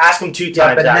 Twice. Ask them 2 times.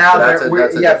 Yeah, but now That's they're, a we're,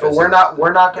 different but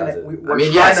we're not gonna. That's it. We're I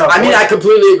mean, trying yes. to I mean, avoid- I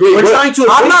completely agree. We're trying to I'm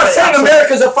avoid not it. saying Absolutely.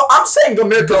 America's I'm saying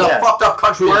America's Yeah. a fucked up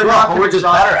country as We're well, not but gonna we're just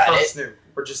drop better the at it. first nuke.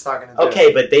 We're just not gonna do it.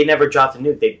 Okay, but they never dropped a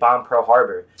nuke. They bombed Pearl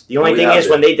Harbor. The only We thing have is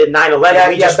it. when they did 9/11,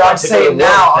 we just but I'm wanted to go to saying war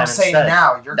now. with I'm them saying instead.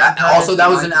 now. You're That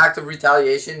comparing was to an act of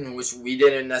retaliation, which we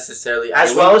didn't necessarily.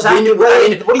 As well as active- what do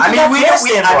you think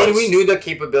Afghanistan was? we knew the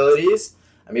capabilities.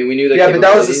 We knew the Yeah, but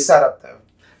that was a capabilities. setup, though.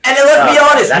 And then let's be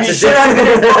honest, that's we a shouldn't have been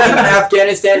in different- fucking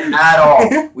Afghanistan at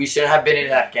all. We shouldn't have been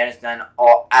in Afghanistan at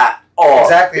all.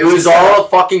 Exactly, It it was was a setup. all a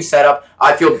fucking setup.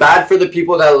 I feel bad for the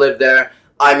people that live there.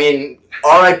 I mean,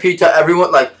 RIP to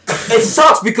everyone. Like, it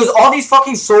sucks because all these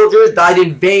fucking soldiers died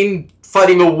in vain,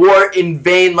 fighting a war in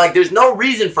vain. Like, there's no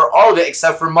reason for all of it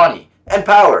except for money and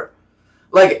power.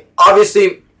 Like,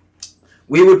 obviously,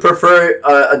 we would prefer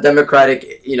a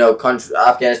democratic, country,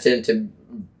 Afghanistan, to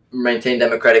maintain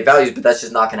democratic values, but that's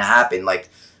just not going to happen. Like,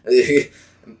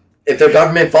 if the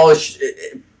government follows,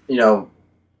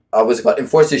 what's it called,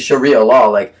 enforces Sharia law,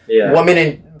 like Yeah.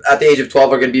 women at the age of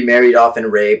 12 are going to be married off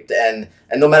and raped, and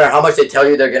no matter how much they tell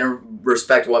you they're going to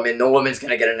respect women, no woman's going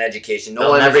to get an education. No They'll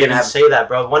one's never going even to have. say that,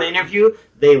 bro. One interview,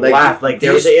 they Like, laughed. Like,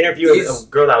 there was an interview of a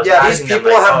girl that was These asking them,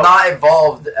 people like, have oh, not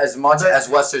evolved as much as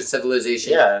Western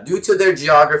civilization Yeah. due to their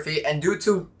geography and due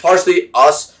to partially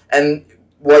us and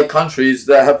white countries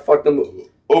that have fucked them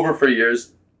over for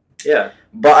years. Yeah.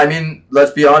 But I mean,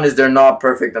 let's be honest, they're not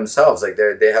perfect themselves. Like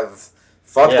they have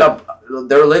fucked Yeah. up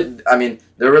their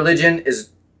religion is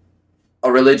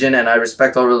a religion, and I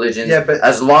respect all religions. Yeah, but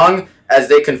as long as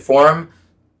they conform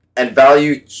and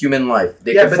value human life,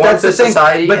 they yeah, but conform that's to the thing.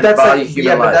 society But and that's value like,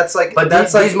 human yeah, but life. that's like, But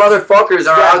that's these motherfuckers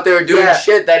are Yeah, out there doing yeah.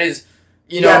 shit that is,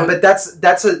 yeah, but that's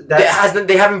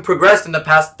they haven't progressed in the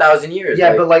past 1,000 years.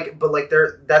 yeah, but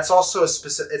that's also a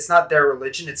specific. It's not their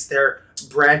religion; it's their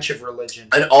branch of religion.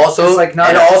 and also, It's like not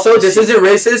and a- also, this isn't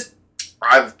racist.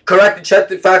 I've fact checked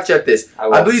this.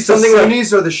 I believe The something like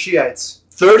Sunnis or the Shiites?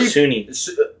 30. Sunni.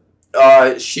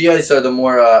 Shiites are the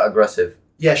more aggressive.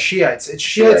 Yeah, Shiites. It's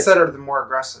Shiites. Shiites that are the more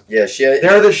aggressive. Yeah, Shiites.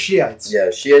 They're the Shiites.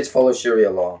 Yeah, Shiites follow Sharia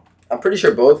law. I'm pretty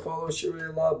sure both follow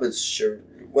Sharia law, but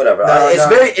whatever. No,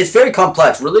 It's very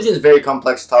complex. Religion is a very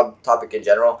complex topic in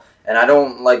general, and I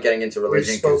don't like getting into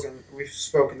religion. We've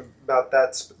spoken about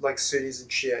that, like Sunnis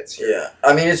and Shiites here. Yeah,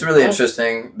 I mean it's really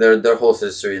interesting. Their whole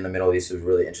history in the Middle East is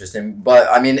really interesting. But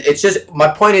I mean, it's just my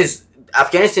point is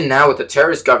Afghanistan now with the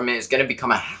terrorist government is going to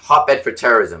become a hotbed for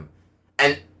terrorism,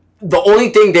 and the only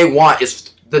thing they want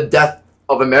is the death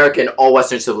of America and all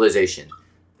Western civilization.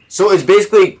 So it's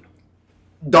basically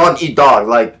dog eat dog.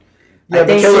 Like Yeah, I but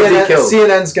think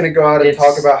CNN's going to go out and It's-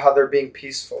 talk about how they're being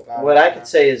peaceful about What it. I could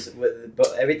say is, but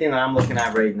everything that I'm looking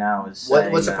at right now is What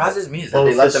saying that surprises me is that both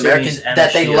they left the Americans Sunnis and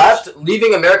that the they Shiites- left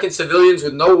leaving American civilians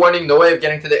with no warning, no way of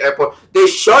getting to the airport. They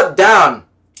shut down.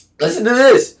 Listen to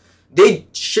this.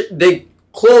 They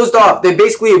closed off. They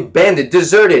basically abandoned,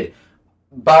 deserted.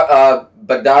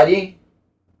 Baghdadi.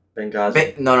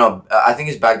 Benghazi. I think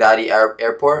it's Baghdadi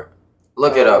Airport.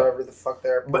 Look it up. Wherever the fuck the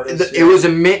airport But is. it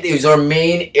was our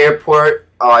main airport.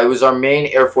 It was our main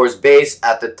Air Force base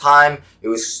at the time. It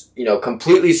was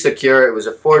completely secure. It was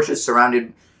a fortress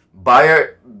surrounded by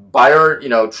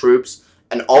our troops,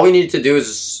 and all we needed to do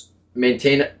is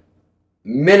maintain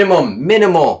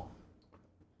minimal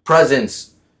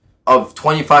presence of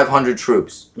 2,500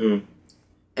 troops. Mm.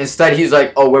 Instead, he's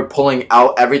like, "Oh, we're pulling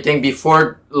out everything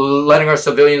before letting our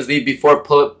civilians leave, before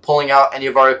pulling out any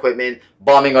of our equipment,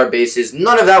 bombing our bases."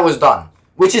 None of that was done,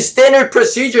 which is standard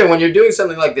procedure when you're doing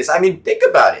something like this. I mean, think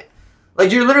about it.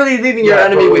 Like, you're literally leaving your Yeah,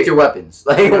 enemy but with wait. your weapons.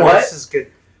 Like, No, what? This is good.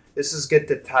 This is good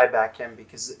to tie back in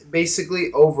because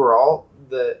basically, overall,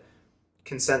 the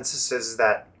consensus is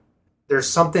that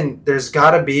there's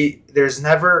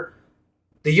never.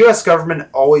 The U.S. government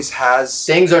always has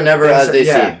Things are never as they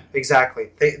seem. Exactly.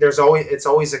 It's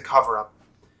always a cover up.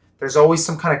 There's always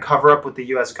some kind of cover up with the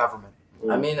U.S. government,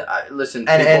 I mean, listen,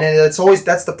 and it's always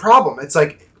that's the problem. It's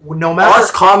like no matter us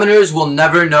commoners will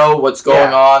never know what's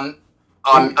going on.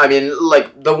 I mean,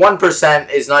 like, the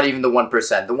 1% is not even the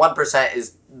 1%. The 1%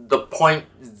 is the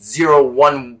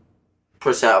 0.01%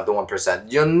 of the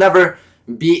 1%. You'll never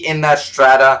be in that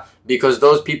strata because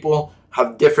those people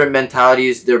have different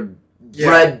mentalities. They're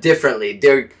bred differently.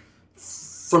 They're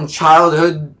from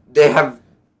childhood. They have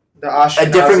the a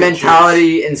Ashkenazi different Jews.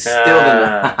 mentality instilled in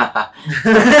them.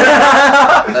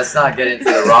 Let's not get into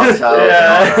the Rothschild.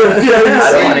 Yeah.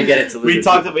 I don't want to get into We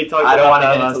talked I don't about want to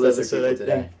that get last into lizard episode,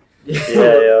 people I today. think.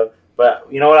 Yeah. But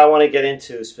you know what I want to get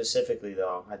into specifically,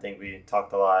 though? I think we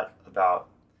talked a lot about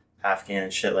Afghan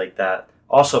and shit like that.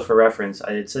 Also, for reference,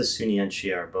 it says Sunni and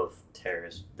Shia are both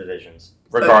terrorist divisions.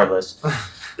 Regardless.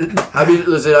 I mean,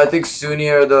 listen, I think Sunni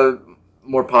are the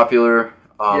more popular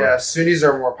Sunnis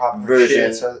are more popular.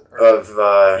 version Shiites are-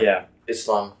 of Yeah.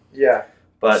 Islam. yeah.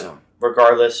 But So,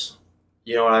 regardless,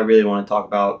 you know what I really want to talk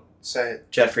about? Say it.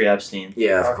 Jeffrey Epstein.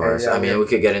 yeah, of Okay, course. yeah, I mean, yeah. we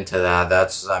could get into that.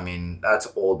 That's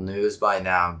old news by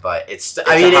now. But it's a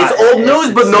hot- old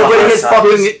news, but it's nobody a hot has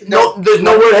topic. fucking there's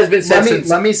no word has been said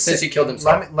Let me since say, he killed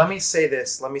himself. Let me say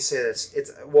this.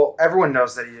 It's everyone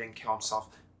knows that he didn't kill himself,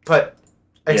 but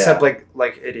except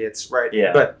like idiots, right?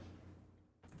 Yeah. But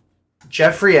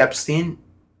Jeffrey Epstein,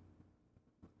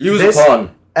 He was this- a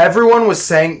pawn. everyone was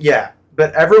saying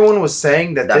but everyone was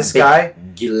saying that this big guy.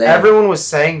 Ghislaine. Everyone was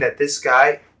saying that this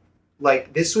guy,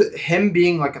 like this was him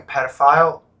being like a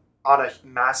pedophile on a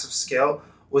massive scale,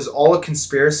 was all a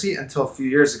conspiracy until a few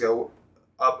years ago,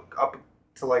 up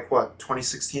to like what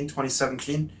 2016,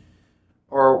 2017,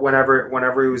 or whenever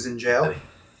he was in jail. Yeah,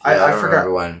 I don't forgot.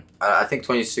 remember when. I think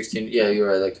 2016. Yeah, you're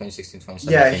right. Like 2016,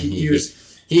 2017. Yeah, he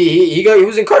He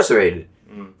was incarcerated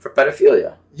for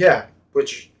pedophilia. Yeah,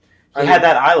 which He had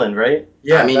that island, right?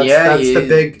 Yeah, I mean, that's the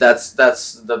big. That's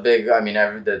the big. I mean,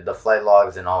 the flight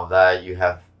logs and all of that. You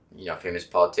have famous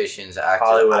politicians, actors.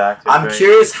 Hollywood actors. I'm right?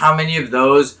 curious how many of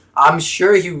those. I'm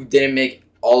sure he didn't make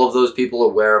all of those people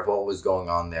aware of what was going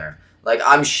on there. Like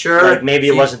I'm sure. Like maybe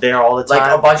it wasn't there all the time.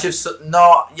 Like a bunch of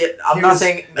no. Yeah, I'm not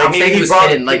saying. I'm saying he was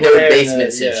hidden. Like there were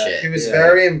basements and shit. He was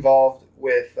very involved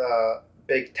with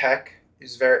big tech.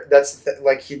 He's very.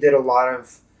 Like he did a lot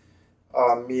of.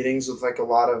 Meetings with like a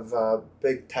lot of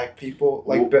big tech people.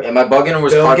 Like, am I bugging or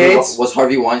was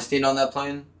Harvey Weinstein on that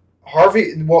plane?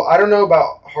 Harvey. Well, I don't know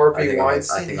about Harvey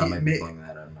Weinstein. I think I might be pulling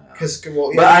that out now.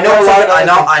 But I know a lot. I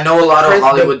know a lot of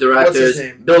Hollywood directors. What's his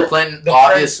name? Bill Clinton,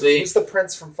 obviously. Who's the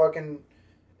prince from fucking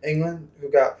England who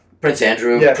got Prince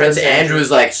Andrew? Yeah, Prince Andrew is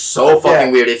like so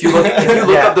fucking weird. If you look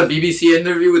Yeah. up the BBC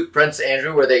interview with Prince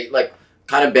Andrew, where they like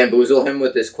kind of bamboozle him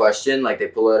with this question, like they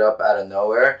pull it up out of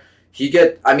nowhere.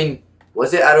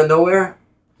 Was it out of nowhere?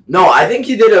 No, I think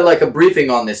he did a briefing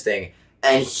on this thing,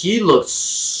 and he looked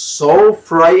so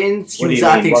frightened. He was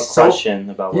acting so. Question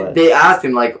about what? They asked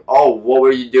him like, "Oh, what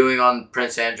were you doing on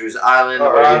Prince Andrew's Island?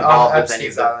 Were you involved with any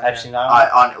of them?" Epstein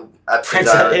Island. On Epstein's Prince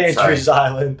Island. Andrew's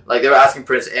Island. Like they were asking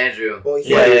Prince Andrew. Well,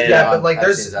 Yeah, but like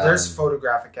Epstein's there's Island.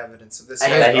 photographic evidence of this.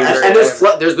 And with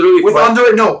there's literally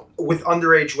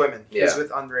underage women. He was Yeah.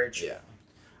 with underage. Yeah.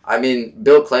 I mean,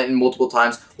 Bill Clinton multiple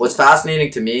times. What's fascinating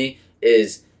to me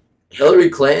is Hillary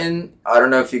Clinton. I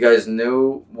don't know if you guys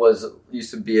knew,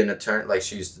 used to be an attorney. Like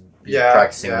she used to be a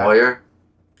practicing lawyer.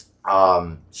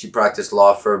 She practiced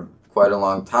law for quite a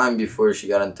long time before she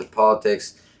got into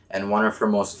politics, and one of her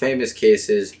most famous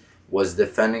cases was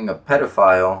defending a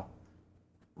pedophile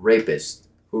rapist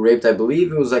who raped, I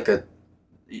believe it was like a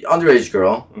underage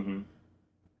girl,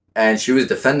 and she was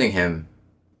defending him,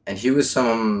 and he was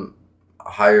some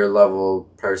higher level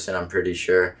person, I'm pretty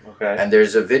sure. Okay. And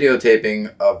there's a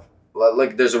videotaping of,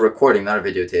 like, there's a recording, not a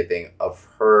videotaping, of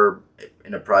her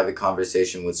in a private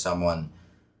conversation with someone.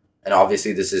 And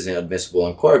obviously this isn't admissible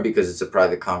in court because it's a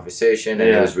private conversation and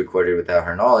it was recorded without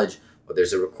her knowledge. But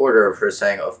there's a recorder of her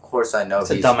saying, "Of course I know it's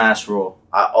a dumbass rule.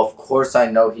 Of course I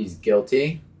know he's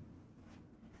guilty.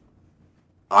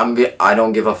 I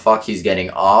don't give a fuck. He's getting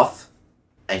off."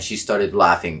 And she started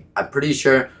laughing. I'm pretty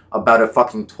sure about a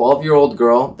fucking 12-year-old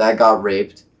girl that got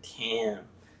raped. Damn.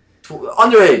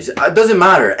 Underage. It doesn't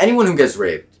matter. Anyone who gets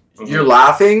raped, you're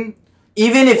laughing.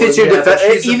 Even if it's your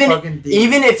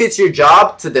even if it's your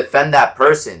job to defend that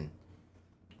person,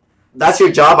 that's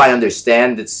your job. I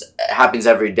understand. It happens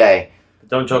every day.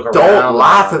 Don't joke around. Don't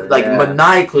laugh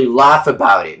maniacally laugh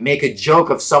about it. Make a joke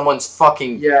of someone's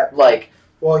fucking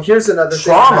Well, here's another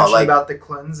trauma, thing about the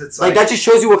Clintons. It's that just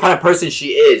shows you what kind of person she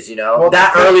is. Well,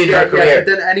 early in her career. But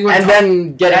then anyone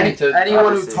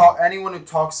who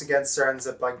talks against her ends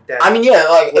up like dead. I mean,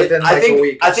 within I think a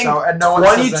week. I think so, and no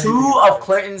 22 of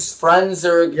Clinton's friends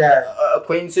or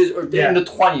acquaintances or in the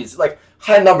 20s, like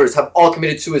high numbers, have all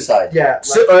committed suicide. Yeah,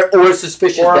 or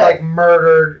suspicious or death. like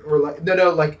murdered, or like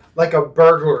a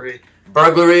burglary,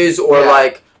 burglaries, or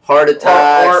like heart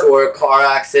attacks or car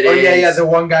accidents. The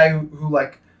one guy who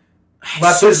like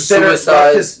left his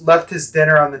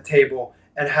dinner on the table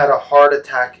and had a heart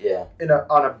attack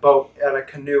on a boat, at a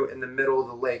canoe in the middle of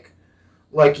the lake.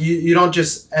 Like you don't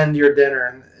just end your dinner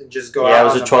and just go out. Yeah, it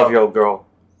was a 12-year-old girl.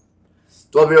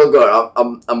 12-year-old girl.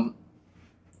 I'm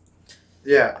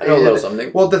yeah, I know a little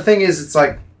something. Well, the thing is, it's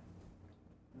like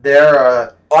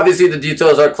they're obviously the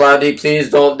details are cloudy. Please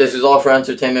don't. This is all for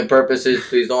entertainment purposes.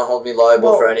 Please don't hold me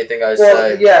liable for anything I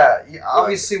say. Yeah.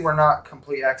 Obviously, we're not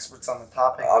complete experts on the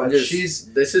topic.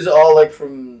 This is all like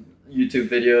from YouTube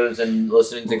videos and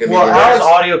listening to comedians. Well, there's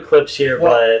audio clips here,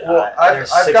 but I've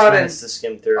 6 minutes to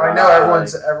skim through. I know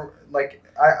everyone's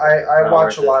I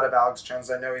watch a lot of Alex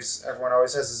Jones. I know everyone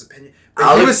always has his opinion.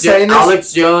 But he was saying this.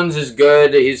 Alex Jones is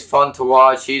good. He's fun to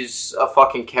watch. He's a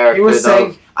fucking character. He was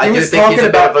saying, I do think he's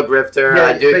a bit of a grifter.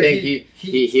 I do think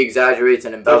he exaggerates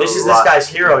and embellishes. This is this guy's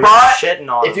hero. He's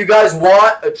shitting on him. If you guys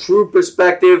want a true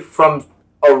perspective from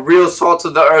a real salt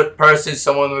of the earth person,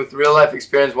 someone with real life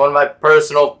experience, one of my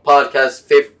personal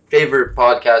favorite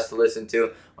podcasts to listen to,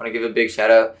 I want to give a big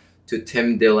shout out to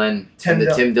Tim Dillon and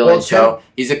the Tim Dillon Show.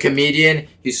 He's a comedian.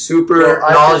 He's super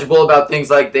knowledgeable about things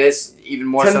like this, even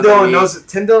more so than me.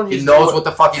 Tim Dillon knows what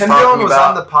the fuck he's talking about. Tim Dillon was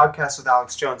on the podcast with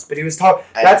Alex Jones, but he was talking.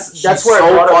 That's where he's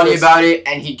so funny about it,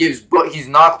 and he's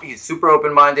super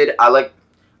open minded. I like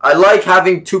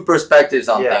having two perspectives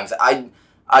on things. I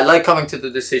like coming to the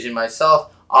decision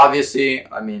myself. Obviously,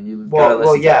 I mean, you gotta Well,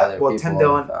 listen to yeah. other Well,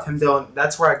 people. Tim Dillon.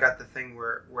 That's where I got the thing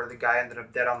where the guy ended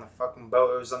up dead on the fucking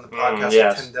boat. It was on the podcast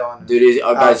yes. with Tim Dillon. Dude,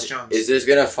 Alex guys, Jones. is this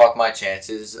gonna fuck my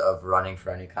chances of running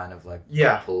for any kind of like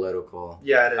Yeah. political?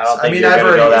 Yeah, it is. I don't think mean, you're I've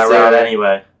gonna go already that said route that.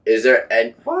 anyway. Is there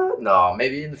any? What? No,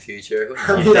 maybe in the future. Who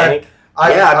knows? You think?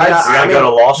 I Yeah, I mean, You're gonna go to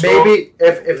law school? maybe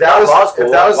if that was law school.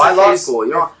 if that was Why the law case, school?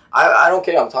 You know, I don't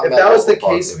care. I'm talking if about that was the local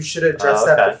case, we politics. should have addressed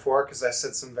okay. that before because I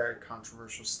said some very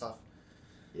controversial stuff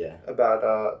Yeah. about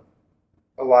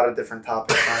a lot of different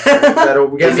topics that'll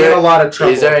get me in a lot of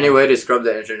trouble. Is there any way to scrub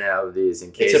the internet out of these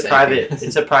in case? It's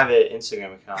a private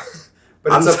Instagram account.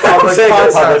 But I'm it's a saying public it's a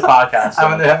It's a podcast. public podcast. I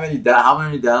wonder how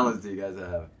many downloads do you guys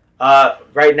have?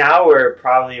 Right now, we're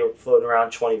probably floating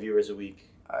around 20 viewers a week.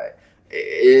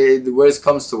 The worst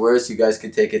comes to worst, you guys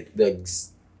could take it like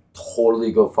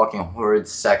totally go fucking horrid,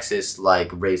 sexist, like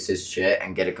racist shit,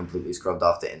 and get it completely scrubbed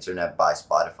off the internet by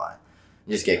Spotify.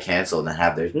 Just get canceled and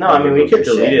have their No, I mean, we could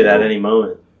delete it at any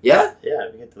moment. Yeah, Yeah,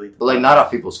 we could delete it. but like not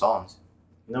off people's phones.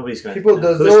 Nobody's gonna. People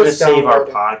Who's those gonna save our download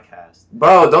it. podcast?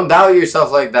 Bro, don't doubt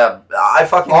yourself like that. I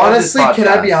fucking love this Honestly, can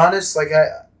I be podcast. honest? Like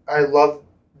I love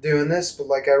doing this, but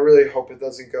like I really hope it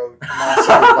doesn't go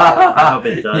massively viral. I hope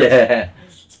it does. Yeah.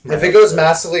 If it goes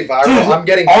massively viral, Dude, I'm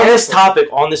getting On this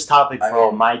canceled. topic,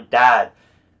 bro. My dad,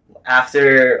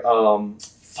 after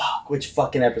which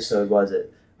fucking episode was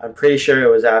it? I'm pretty sure it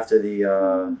was after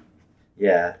the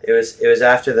it was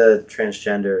after the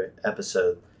transgender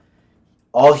episode.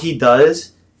 All he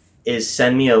does is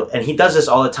send me and he does this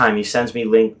all the time. He sends me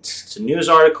links to news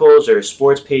articles or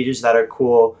sports pages that are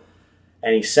cool,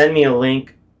 and he sent me a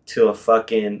link to a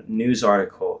fucking news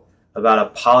article about a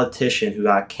politician who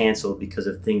got canceled because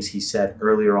of things he said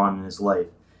earlier on in his life.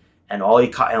 And all he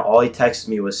texted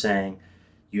me was saying,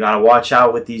 "You gotta watch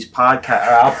out with these podcasts."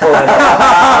 I'll pull it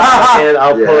up. And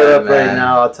I'll pull it up right man.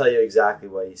 now. I'll tell you exactly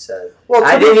what he said. Well,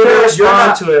 I to be didn't even fair, you're respond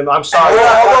not- to him. I'm sorry. We're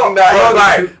not talking about All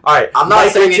right, anything all right. I'm not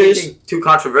Mike saying Richards- anything too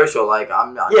controversial. Like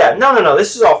I'm not. Yeah, no.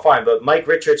 This is all fine. But Mike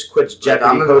Richards quits Like,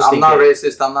 Jeopardy I'm hosting. not gig.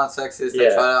 racist. I'm not sexist.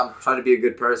 Yeah. I'm trying to be a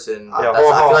good person. Yeah, That's-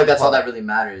 hold I feel on, like that's hold all on. that really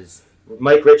matters.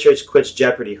 Mike Richards quits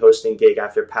Jeopardy hosting gig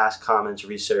after past comments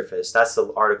resurfaced. That's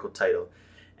the article title.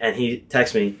 And he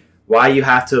texts me, "Why you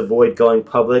have to avoid going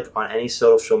public on any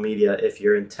social media if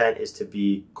your intent is to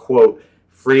be, quote,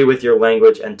 free with your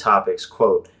language and topics,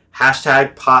 quote,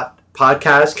 hashtag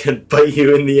podcast can bite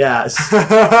you in the ass."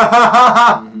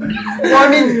 Well, I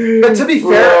mean, but to be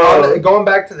fair, Whoa. going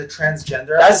back to the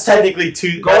transgender That's episode, technically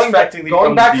going back from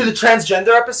to the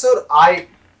transgender episode,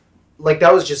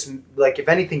 that was just like, if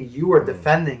anything, you were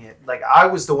defending it. Like I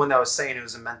was the one that was saying it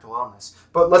was a mental illness.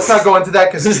 But let's not go into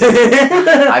that because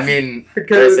I mean,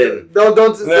 listen.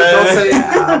 don't say.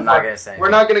 I'm not gonna say. We're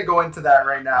not gonna go into that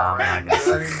right now. I'm Right? not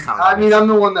gonna- I mean, I'm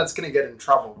the one that's gonna get in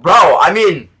trouble. Bro, I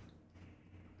mean,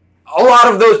 a lot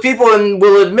of those people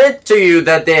will admit to you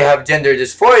that they have gender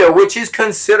dysphoria, which is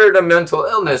considered a mental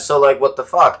illness. So, like, what the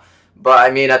fuck? But, I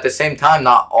mean, at the same time,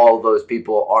 not all those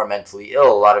people are mentally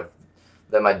ill. A lot of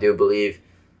them, I do believe,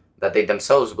 that they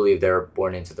themselves believe they're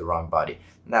born into the wrong body.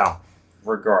 Now,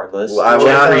 Regardless. well,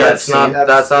 Jeffrey that's Epstein. not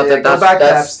That's what back I'd to like to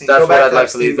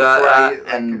Epstein leave that before I,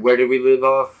 at. And where did we leave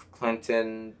off?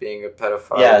 Clinton being a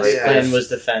pedophile. Yes, rapist. Clinton was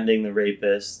defending the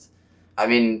rapist. I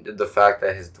mean, the fact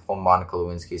that his whole Monica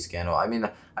Lewinsky scandal. I mean,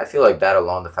 I feel like that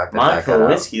alone, the fact that Monica that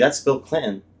got out- Lewinsky, that's Bill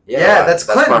Clinton. Yeah, that's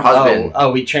Clinton. her husband.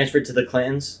 Oh, we transferred to the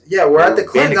Clintons? Yeah, we're at the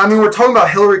Clinton. I mean, we're talking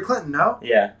about Hillary Clinton, no?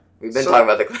 Yeah. We've been So- talking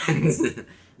about the Clintons.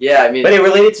 Yeah, I mean, But it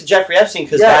related to Jeffrey Epstein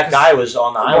because Yeah, that guy was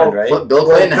on the island, right? Bill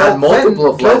Clinton had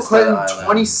multiple Bill flights to the Clinton, island.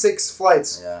 26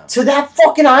 flights. Yeah, To that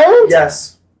fucking island?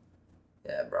 Yes.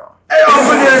 yeah, bro.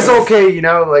 But it's okay, you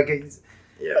know, like it's,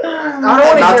 Yeah. I don't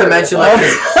want to Not hear to it. mention, like,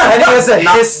 and he has a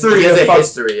history He has of a fuck-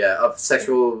 history, yeah, of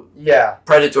sexual Yeah.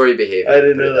 predatory behavior. I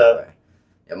didn't put it know that. way.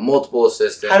 Yeah, multiple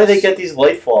assistants. How do they get these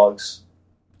life logs?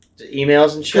 Just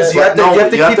emails and shit? 'Cause You have to, you have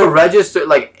to keep it- register.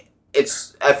 Like,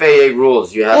 it's FAA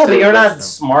rules. You have Yeah, to. but you're not register.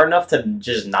 smart enough to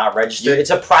just not register. You- It's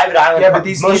a private island. Yeah, but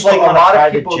these most people, likely a on lot of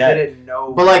private people jet. didn't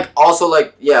know. But like, also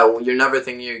like, yeah, well, you're never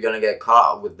thinking you're gonna get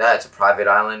caught with that. It's a private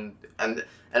island, and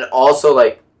also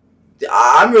like,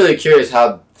 I'm really curious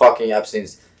how fucking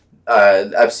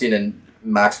Epstein and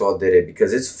Maxwell did it,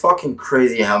 because it's fucking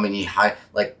crazy how many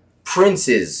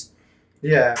princes,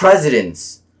 yeah.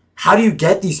 presidents. How do you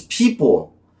get these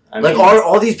people? I Like, mean, are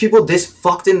all these people this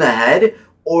fucked in the head,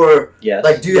 or yes.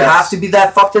 like, do you Yes. have to be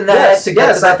that fucked in the head Yes, to get to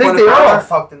yes, that I think point they of are power?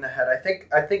 fucked in the head.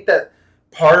 I think that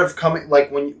part of coming,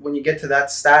 like when you get to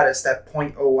that status, that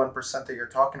 0.01% that you're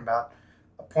talking about,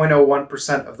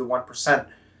 0.01% of the 1%,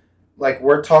 like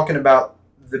we're talking about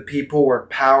the people where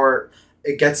power,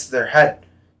 it gets to their head.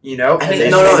 You know? I And mean, they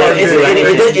no.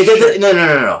 say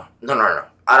No.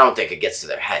 I don't think it gets to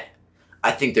their head.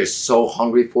 I think they're so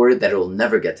hungry for it that it will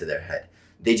never get to their head.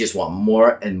 They just want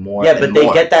more and more. Yeah, and but more.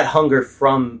 they get that hunger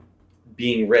from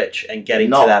being rich and getting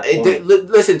to that point.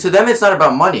 Listen, to them, it's not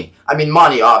about money. I mean,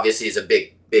 money obviously is a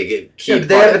big key. Yeah, but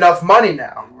they have enough money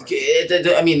now.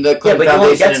 I mean, the Yeah, Clinton but you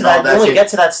only Foundation get to and all that. You that only shit. get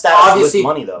to that status Obviously, with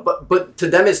money, though. But to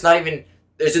them, it's not even.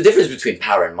 There's a difference between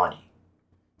power and money.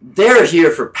 They're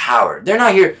here for power. They're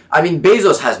not here. I mean,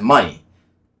 Bezos has money.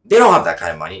 They don't have that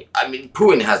kind of money. I mean,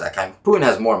 Putin has that kind. Putin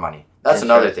has more money. That's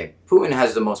another thing. Putin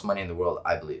has the most money in the world,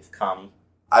 I believe. Commie.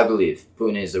 I believe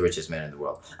Putin is the richest man in the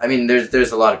world. I mean,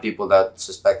 there's a lot of people that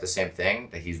suspect the same thing,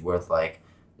 that he's worth like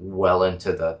well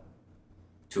into the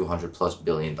 $200+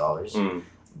 billion,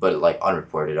 but like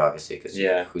unreported, obviously, because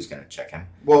who's gonna check him?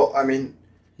 Well, I mean,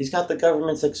 he's got the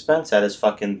government's expense at his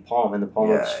fucking palm, in the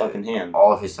palm of his fucking hand.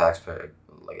 All of his taxpayer,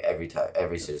 like every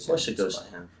citizen. Of course, it goes to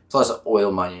him. Plus oil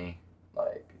money,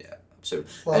 like absurd.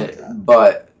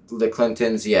 But the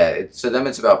Clintons, to them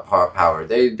it's about power.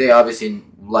 They obviously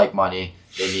like money.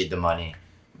 They need the money,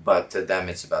 but to them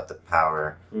it's about the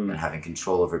power and having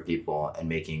control over people and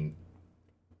making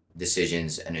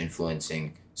decisions and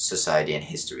influencing society and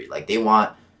history. Like they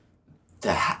want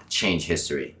to change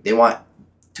history. They want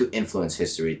to influence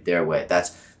history their way.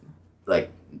 That's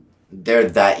like they're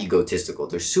that egotistical.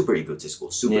 They're super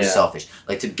egotistical, super selfish.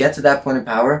 Like to get to that point of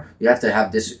power, you have to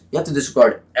have this. You have to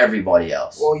disregard everybody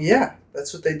else. Well, yeah,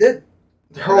 that's what they did.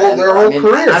 Their whole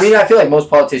careers. I mean, I feel like most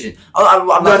politicians. I'm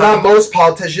not most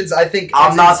politicians. I think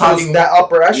I'm not talking that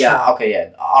upper echelon. Yeah,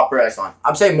 okay, upper echelon.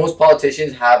 I'm saying most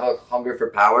politicians have a hunger for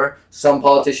power. Some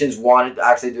politicians want to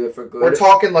actually do it for good.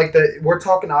 We're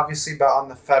talking obviously about on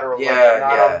the federal level,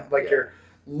 not on your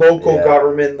local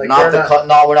government. Like we're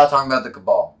not talking about the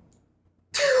cabal.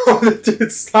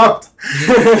 Dude, stop.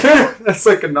 That's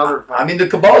like another I mean, the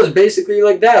cabal is basically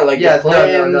like that. Like the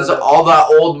Clintons, all that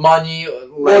old money.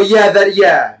 Well,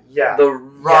 The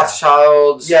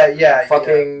Rothschilds.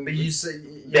 Fucking. But you say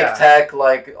big tech,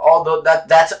 like all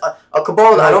that's a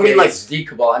cabal. I don't mean like the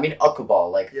cabal. I mean a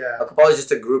cabal. Like a cabal is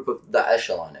just a group of the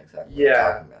echelon. Exactly.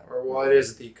 Yeah. Or what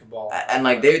is the cabal? And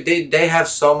like they have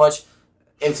so much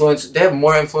influence. They have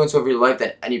more influence over your life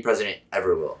than any president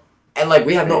ever will. And like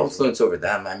we have no influence over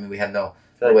them. I mean, we have no.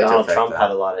 I feel like Donald Trump had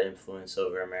a lot of influence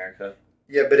over America.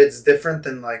 Yeah, but it's different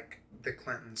than like the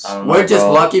Clintons. We're just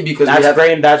lucky because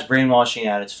that's brainwashing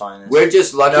at its finest. We're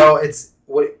just lucky. No, it's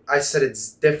what I said.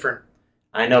 It's different.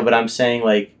 I know, but I'm saying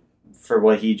like for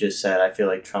what he just said, I feel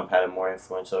like Trump had more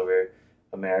influence over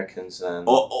Americans than.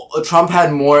 Trump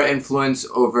had more influence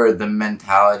over the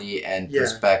mentality and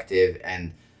perspective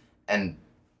and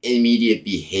immediate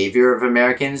behavior of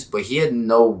Americans, but he had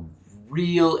no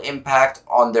real impact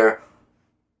on their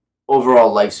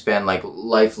overall lifespan, like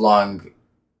lifelong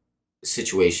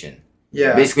situation.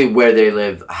 Yeah. Basically where they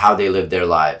live, how they live their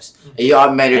lives. He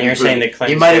might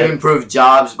have improved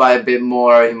jobs by a bit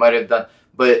more, he might have done,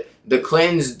 but the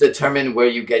Clintons determine where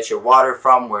you get your water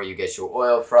from, where you get your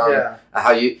oil from,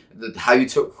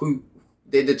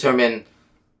 they determine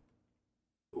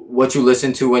what you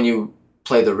listen to when you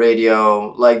play the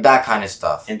radio, like that kind of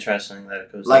stuff. Interesting that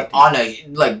it goes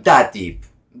that deep.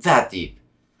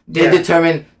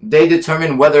 They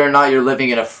determine whether or not you're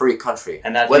living in a free country,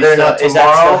 and whether or not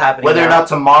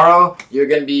tomorrow you're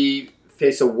gonna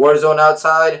face a war zone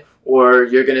outside, or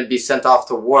you're gonna be sent off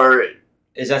to war.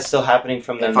 Is that still happening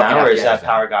from them now, or is that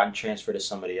power gotten transferred to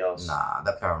somebody else? Nah,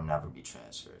 that power will never be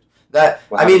transferred. That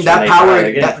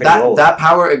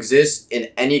power exists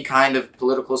in any kind of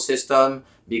political system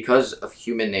because of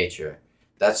human nature.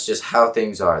 That's just how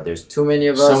things are. There's too many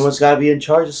of us. Someone's got to be in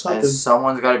charge of something. And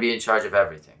someone's got to be in charge of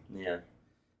everything. Yeah.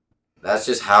 That's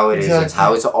just how it is. It's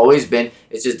how it's always been.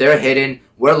 It's just they're hidden.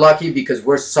 We're lucky because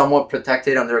we're somewhat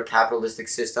protected under a capitalistic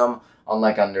system,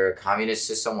 unlike under a communist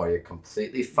system where you're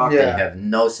completely fucked and you have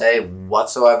no say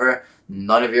whatsoever.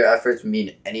 None of your efforts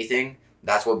mean anything.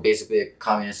 That's what basically a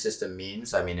communist system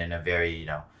means. I mean, in a very,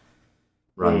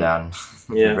 rundown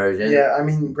version. Yeah, I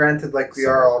mean, granted, like, we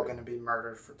are all going to be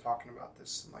murdered for talking about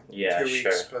this in, like, 2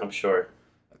 weeks. But... I'm sure.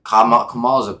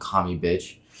 Kamal is a commie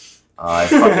bitch. I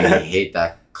fucking hate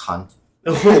that cunt.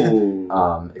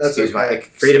 Excuse my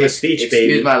freedom of speech, baby.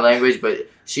 Excuse my language, but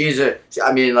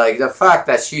the fact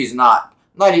that she's not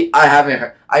I haven't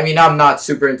heard. I mean, I'm not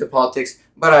super into politics,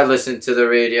 but I listen to the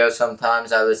radio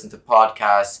sometimes. I listen to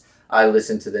podcasts. I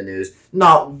listen to the news.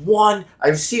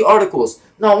 I see articles.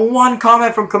 Not one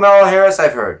comment from Kamala Harris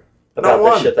I've heard. About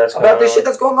the shit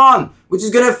that's going on, which is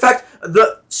going to affect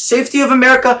the safety of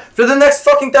America for the next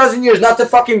fucking 1,000 years. Not to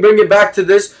fucking bring it back to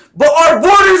this, but our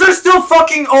borders are still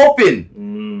fucking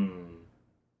open.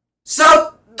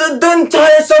 The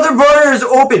entire southern border is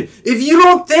open. If you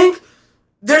don't think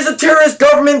there's a terrorist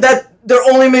government that their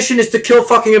only mission is to kill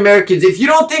fucking Americans, if you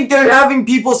don't think they're having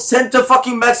people sent to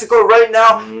fucking Mexico right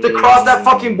now to cross that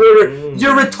fucking border,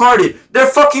 you're retarded. They're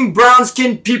fucking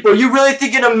brown-skinned people. You really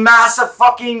think in a mass of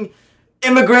fucking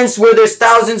immigrants where there's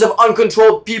thousands of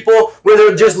uncontrolled people, where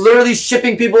they're just literally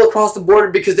shipping people across the border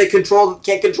because they can't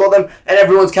control them, and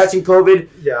everyone's catching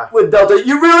COVID with Delta?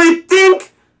 You really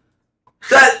think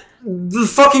that the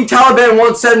fucking Taliban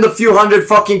won't send a few hundred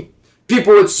fucking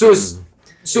people with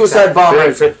suicide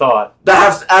bombers for thought that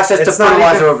have access to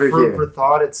fertilizer over here? For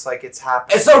thought, it's like it's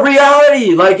happening. It's a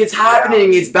reality. Like, it's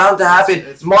happening. It's bound to happen.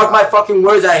 It's Mark my fucking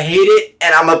words. I hate it,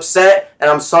 and I'm upset, and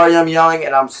I'm sorry I'm yelling,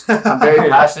 and I'm very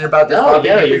passionate about this. No,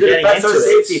 yeah, you're getting affects our into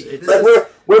it. safety. It's Like,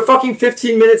 we're fucking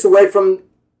 15 minutes away from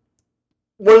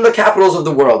one of the capitals of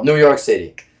the world, New York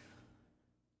City.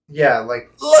 Yeah, like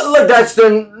Look, that's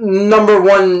the number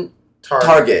one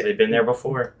target. they've been there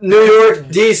before. New York,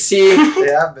 D.C.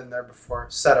 They have been there before.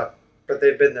 Set up. But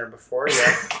they've been there before,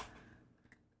 yeah.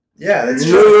 Yeah, that's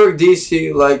New true. York,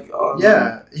 D.C. Like,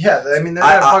 Yeah. I mean, they're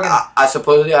not fucking... I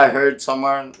supposedly I heard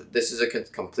somewhere, this is a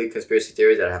complete conspiracy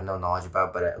theory that I have no knowledge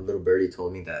about, but a little birdie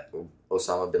told me that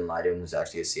Osama bin Laden was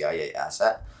actually a CIA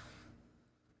asset.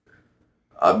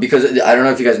 Because I don't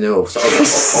know if you guys knew.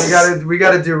 we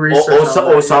gotta do research.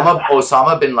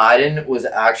 Osama bin Laden was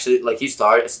actually, like, he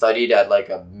studied at like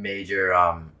a major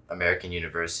American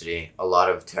university. A lot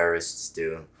of terrorists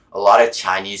do. A lot of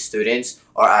Chinese students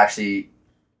are actually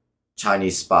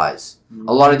Chinese spies.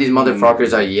 A lot of these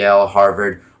motherfuckers are Yale,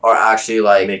 Harvard, are actually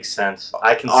like Makes sense.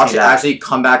 I can see that. actually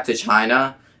come back to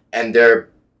China, and they're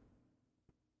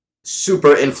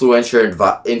super influential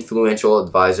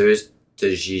advisors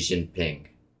to Xi Jinping,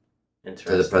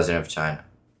 to the president of China,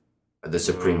 or the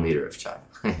supreme leader of China.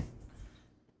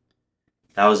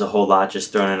 That was a whole lot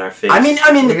just thrown in our face. I mean,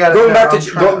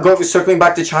 gotta circling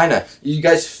back to China. You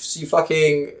guys see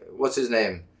fucking what's his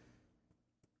name?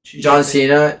 John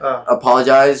Cena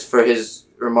apologized for his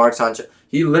remarks on.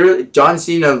 John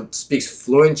Cena speaks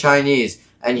fluent Chinese,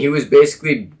 and he was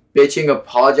basically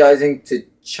apologizing to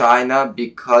China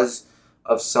because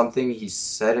of something he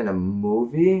said in a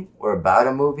movie or about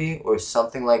a movie or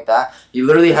something like that. He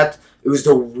literally had. It was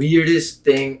the weirdest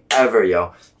thing ever,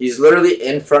 yo. He's literally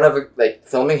in front of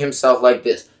filming himself like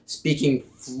this, speaking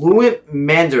fluent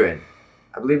Mandarin.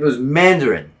 I believe it was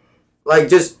Mandarin. Not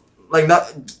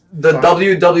the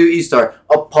WWE star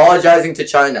apologizing to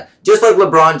China. Just like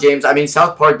LeBron James. I mean,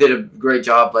 South Park did a great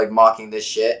job mocking this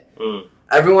shit.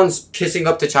 Everyone's kissing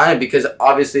up to China because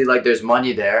obviously there's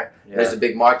money there. Yeah. There's a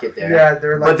big market there. Yeah,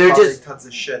 they're just tons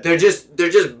of shit. They're just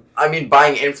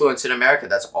buying influence in America.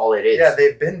 That's all it is. Yeah,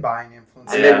 they've been buying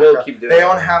influence. And they will keep doing They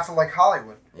own half of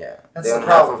Hollywood. Yeah. That's they the own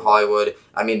problem. half of Hollywood.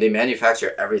 I mean, they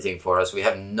manufacture everything for us. We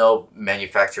have no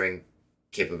manufacturing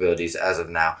capabilities as of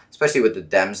now, especially with the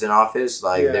Dems in office.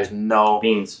 There's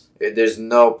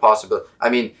no possibility. I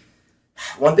mean,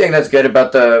 one thing that's good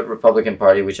about the Republican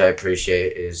Party, which I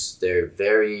appreciate, is they're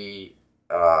very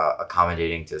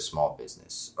accommodating to small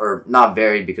business. Or not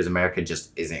very, because America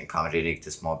just isn't accommodating to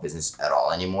small business at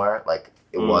all anymore.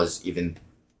 It was even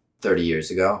 30 years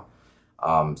ago.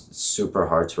 Super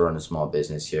hard to run a small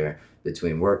business here,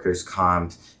 between workers'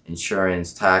 comp,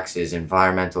 insurance, taxes,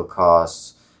 environmental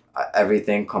costs,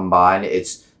 everything combined.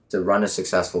 It's to run a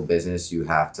successful business, you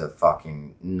have to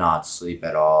fucking not sleep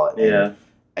at all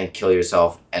and kill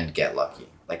yourself and get lucky.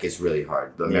 It's really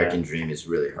hard. The American dream is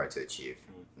really hard to achieve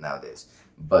nowadays.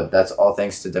 But that's all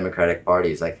thanks to Democratic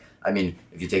parties. I mean,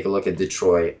 if you take a look at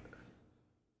Detroit,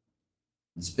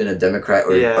 it's been a Democrat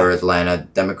or Atlanta,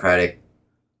 Democratic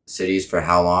cities for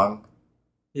how long?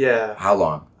 Yeah. How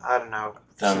long? I don't know.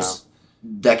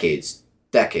 Decades.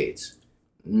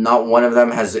 Not one of them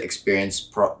has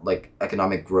experienced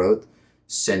economic growth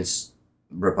since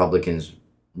Republicans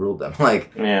ruled them.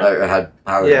 Or had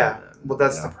power. Yeah. Well,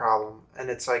 that's the problem. And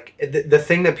it's the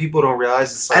thing that people don't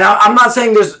realize is and I'm not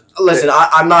saying there's. Listen,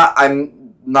 I'm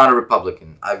not a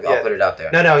Republican. I'll put it out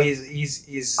there. No,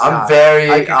 he's. I'm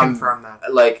very. I can confirm that.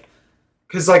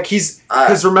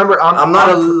 Because remember, I'm not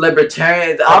a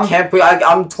libertarian.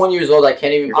 I'm 20 years old. I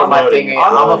can't even put my finger.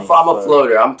 I'm a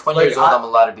floater. I'm 20 years old. I'm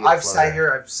allowed to be. I've said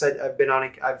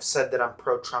that I'm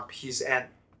pro-Trump. He's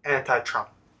anti-Trump.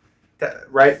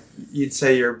 Right? You'd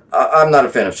say you're. I'm not a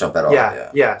fan of Trump at all.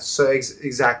 Yeah. So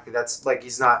exactly, that's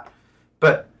he's not.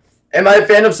 But am I a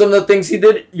fan of some of the things he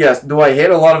did? Yes. Do I hate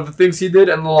a lot of the things he did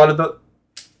and a lot of the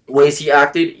ways he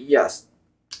acted? Yes.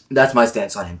 That's my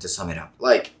stance on him. To sum it up,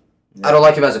 I don't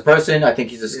like him as a person. I think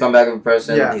he's a scumbag of a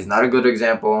person. Yeah. He's not a good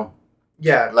example.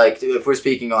 Yeah. Like, if we're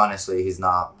speaking honestly, he's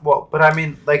not. Well, but I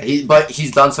mean, like, But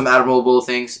he's done some admirable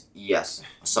things. Yes.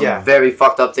 Some very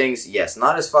fucked up things. Yes.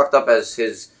 Not as fucked up as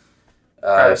his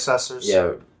predecessors.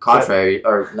 Yeah,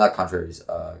 or not contraries.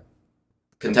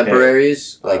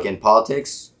 Contemporaries, like in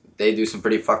politics, they do some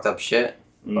pretty fucked up shit.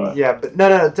 But. Yeah, but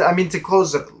no. I mean, to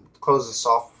close this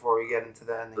off before we get into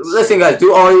the ending. Listen, guys,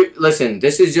 listen.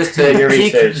 This is just to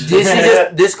pique.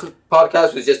 This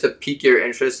podcast was just to pique your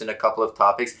interest in a couple of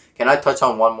topics. Can I touch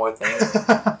on one more thing?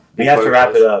 We have to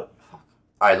wrap it up.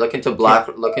 All right, look into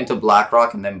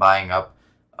BlackRock and then buying up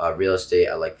real estate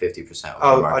at like 50%.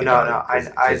 Oh no,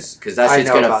 because that's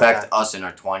just gonna affect us in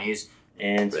our 20s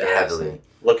and heavily.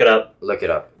 Look it up. Look it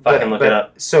up. Fucking look it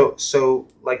up. So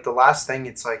like the last thing,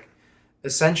 it's like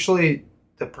essentially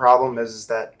the problem is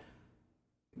that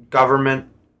government.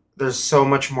 There's so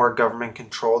much more government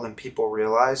control than people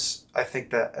realize. I think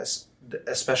that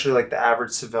especially like the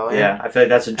average civilian. Yeah, I feel like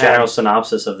that's a general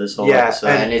synopsis of this whole episode.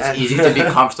 And it's easy to be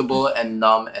comfortable and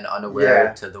numb and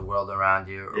unaware to the world around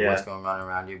you or what's going on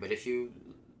around you. But if you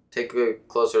take a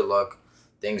closer look,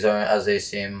 things aren't as they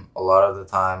seem a lot of the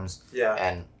times. Yeah.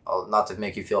 And not to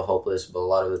make you feel hopeless, but a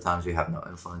lot of the times we have no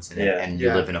influence in it, and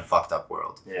you live in a fucked up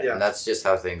world. Yeah. And that's just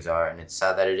how things are, and it's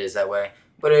sad that it is that way.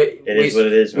 But it is what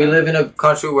it is. We live in a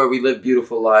country where we live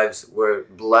beautiful lives. We're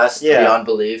blessed beyond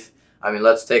belief. I mean,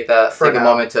 let's take a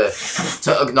moment to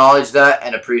acknowledge that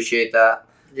and appreciate that.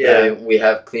 Yeah. We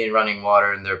have clean running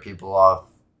water, and there are people off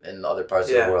in other parts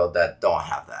of the world that don't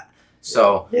have that.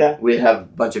 So we have a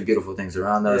bunch of beautiful things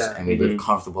around us, and we live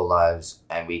comfortable lives,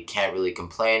 and we can't really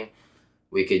complain.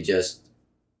 We could just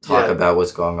talk about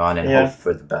what's going on and hope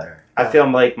for the better. I feel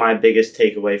like my biggest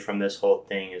takeaway from this whole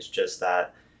thing is just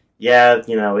that,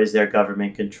 is there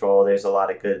government control? There's a lot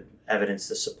of good evidence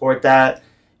to support that.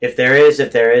 If there is,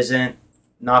 if there isn't,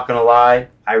 not gonna lie,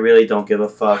 I really don't give a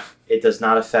fuck. It does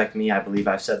not affect me. I believe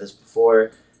I've said this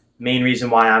before. Main reason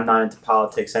why I'm not into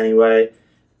politics anyway.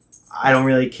 I don't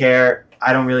really care.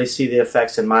 I don't really see the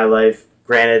effects in my life.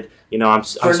 Granted, I'm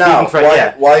speaking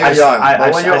while you're young.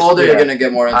 But when you're older, you're gonna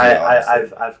get more into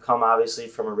it. I've come obviously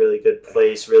from a really good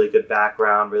place, really good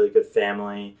background, really good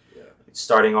family.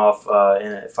 Starting off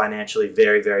in a financially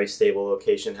very, very stable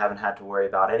location, haven't had to worry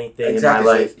about anything in my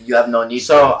life. You have no need.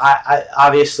 So I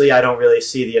obviously I don't really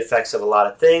see the effects of a lot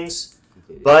of things,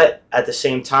 but at the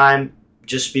same time,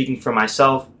 just speaking for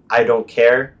myself, I don't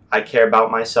care. I care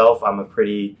about myself. I'm a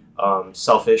pretty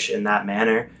selfish in that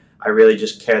manner. I really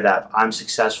just care that I'm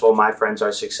successful. My friends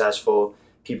are successful.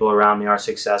 People around me are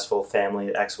successful.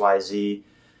 Family X, Y, Z.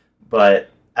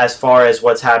 But as far as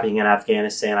what's happening in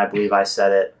Afghanistan, I believe I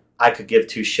said it. I could give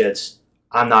two shits.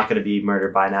 I'm not going to be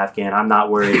murdered by an Afghan. I'm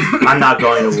not worried. I'm not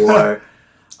going to war.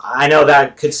 I know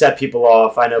that could set people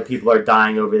off. I know people are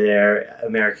dying over there.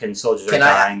 American soldiers are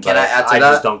dying. Can I add to that? I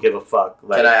just don't give a fuck.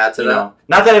 Can I add to that?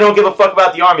 Not that I don't give a fuck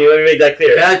about the army. Let me make that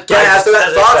clear. Can I add to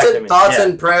that? Thoughts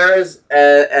and prayers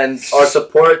and our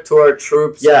support to our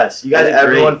troops. Yes, you guys and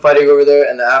everyone fighting over there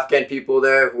and the Afghan people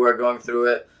there who are going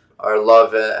through it. Our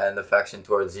love and affection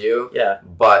towards you. Yeah.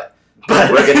 But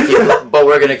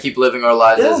we're gonna keep living our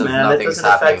lives as if nothing's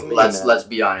happening. Let's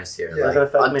be honest here. Yeah.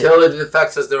 Until it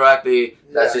affects us directly,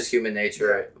 that's just human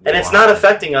nature. And it's not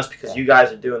affecting us because you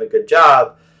guys are doing a good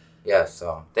job. Yeah.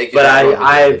 So thank you. But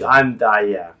I'm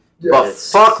But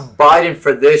fuck Biden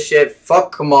for this shit.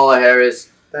 Fuck Kamala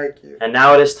Harris. Thank you. And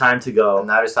now it is time to go.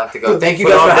 Thank you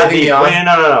guys for having me on. Wait,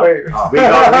 no. We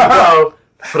go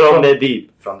from the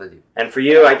deep. From the deep. And for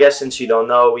you, I guess since you don't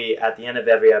know, we at the end of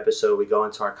every episode we go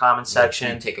into our comment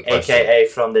section, aka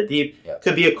from the deep. Yep.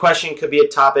 Could be a question, could be a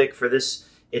topic. For this,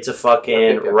 it's a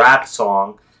fucking rap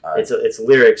song. Right. It's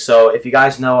lyrics. So if you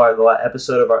guys know, our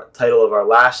title of our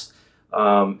last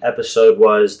episode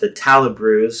was the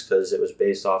Talibrews because it was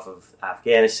based off of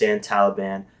Afghanistan,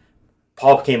 Taliban.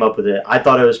 Paul came up with it. I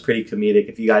thought it was pretty comedic.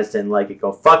 If you guys didn't like it,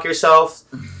 go fuck yourselves.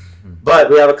 But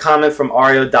we have a comment from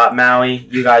Ario.Maui.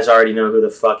 You guys already know who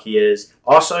the fuck he is.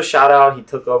 Also, shout out, he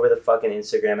took over the fucking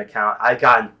Instagram account. I've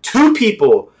gotten 2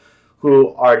 people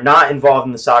who are not involved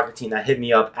in the soccer team that hit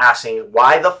me up asking,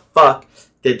 why the fuck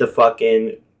did the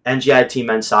fucking NGIT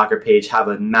men's soccer page have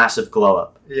a massive glow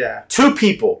up? Yeah. 2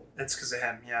 people. It's because of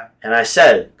him, yeah. And I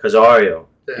said, because Ario,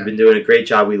 you've been doing a great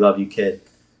job. We love you, kid.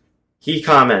 He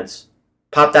comments,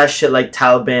 pop that shit like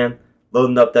Taliban,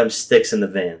 loading up them sticks in the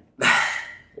van.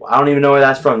 I don't even know where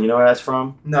that's from. You know where that's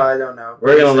from? No, I don't know.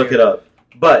 We're going to look it up.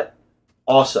 But,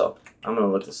 also, I'm going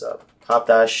to look this up. Pop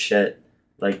that shit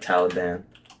like Taliban.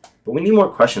 But we need more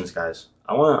questions, guys.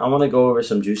 I want to go over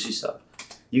some juicy stuff.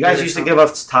 You guys used to give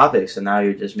us topics, and now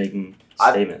you're just making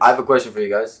statements. I have a question for you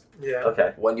guys. Yeah.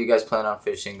 Okay. When do you guys plan on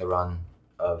finishing the run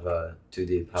of Too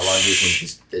Deep? How long do you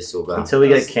think this will go? Until we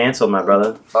get canceled, my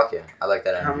brother. Fuck yeah, I like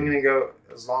that I'm energy. gonna go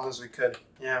as long as we could.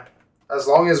 Yeah, as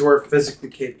long as we're physically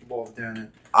capable of doing it.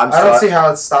 I I don't see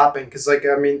how it's stopping because, like,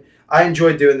 I mean, I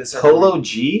enjoy doing this. every week. Polo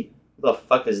G? Who the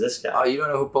fuck is this Oh, guy? you don't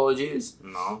know who Polo G is?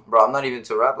 No. Bro, I'm not even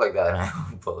to rap like that. I know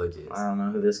who Polo G is. I don't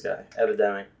know who this guy.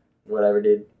 Epidemic. Whatever,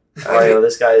 dude. Mario,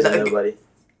 this guy isn't nobody.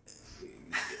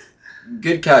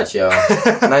 Good catch, yo.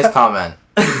 Nice comment.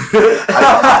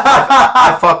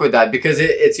 I fuck with that because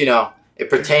it's it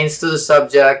pertains to the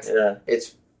subject. Yeah.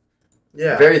 It's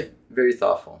Yeah, very, very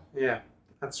thoughtful. yeah,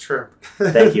 that's true.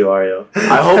 Thank you, Ario.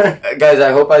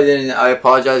 I hope I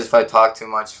apologize if I talk too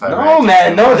much. If I No, rant man.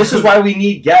 too No, much. this is why we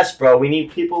need guests, bro. We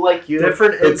need people like you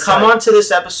Different who insight. come onto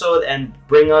this episode and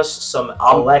bring us some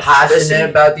I'm passionate electricity.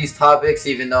 about these topics,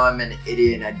 even though I'm an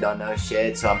idiot and I don't know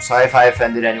shit. So I'm sorry if I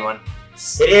offended anyone.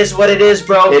 It is what it is,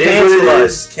 bro. It is Cancel what it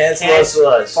us. is. Cancel Cancel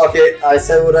us. Fuck it. I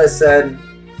said what I said.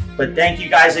 But thank you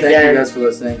guys Thank again you guys for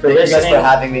listening. for Thank you guys listening for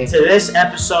having me. to this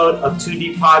episode of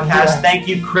 2D Podcast. Yeah. Thank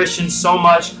you, Christian, so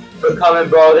much for coming,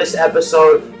 bro. This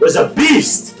episode was a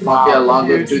beast. Fuck yeah, long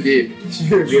live Huge. Too Deep.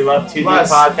 We love 2D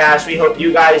Plus. Podcast. We hope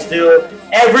you guys do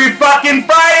every fucking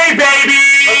Friday,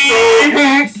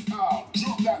 baby.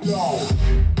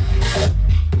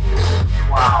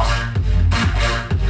 Wow.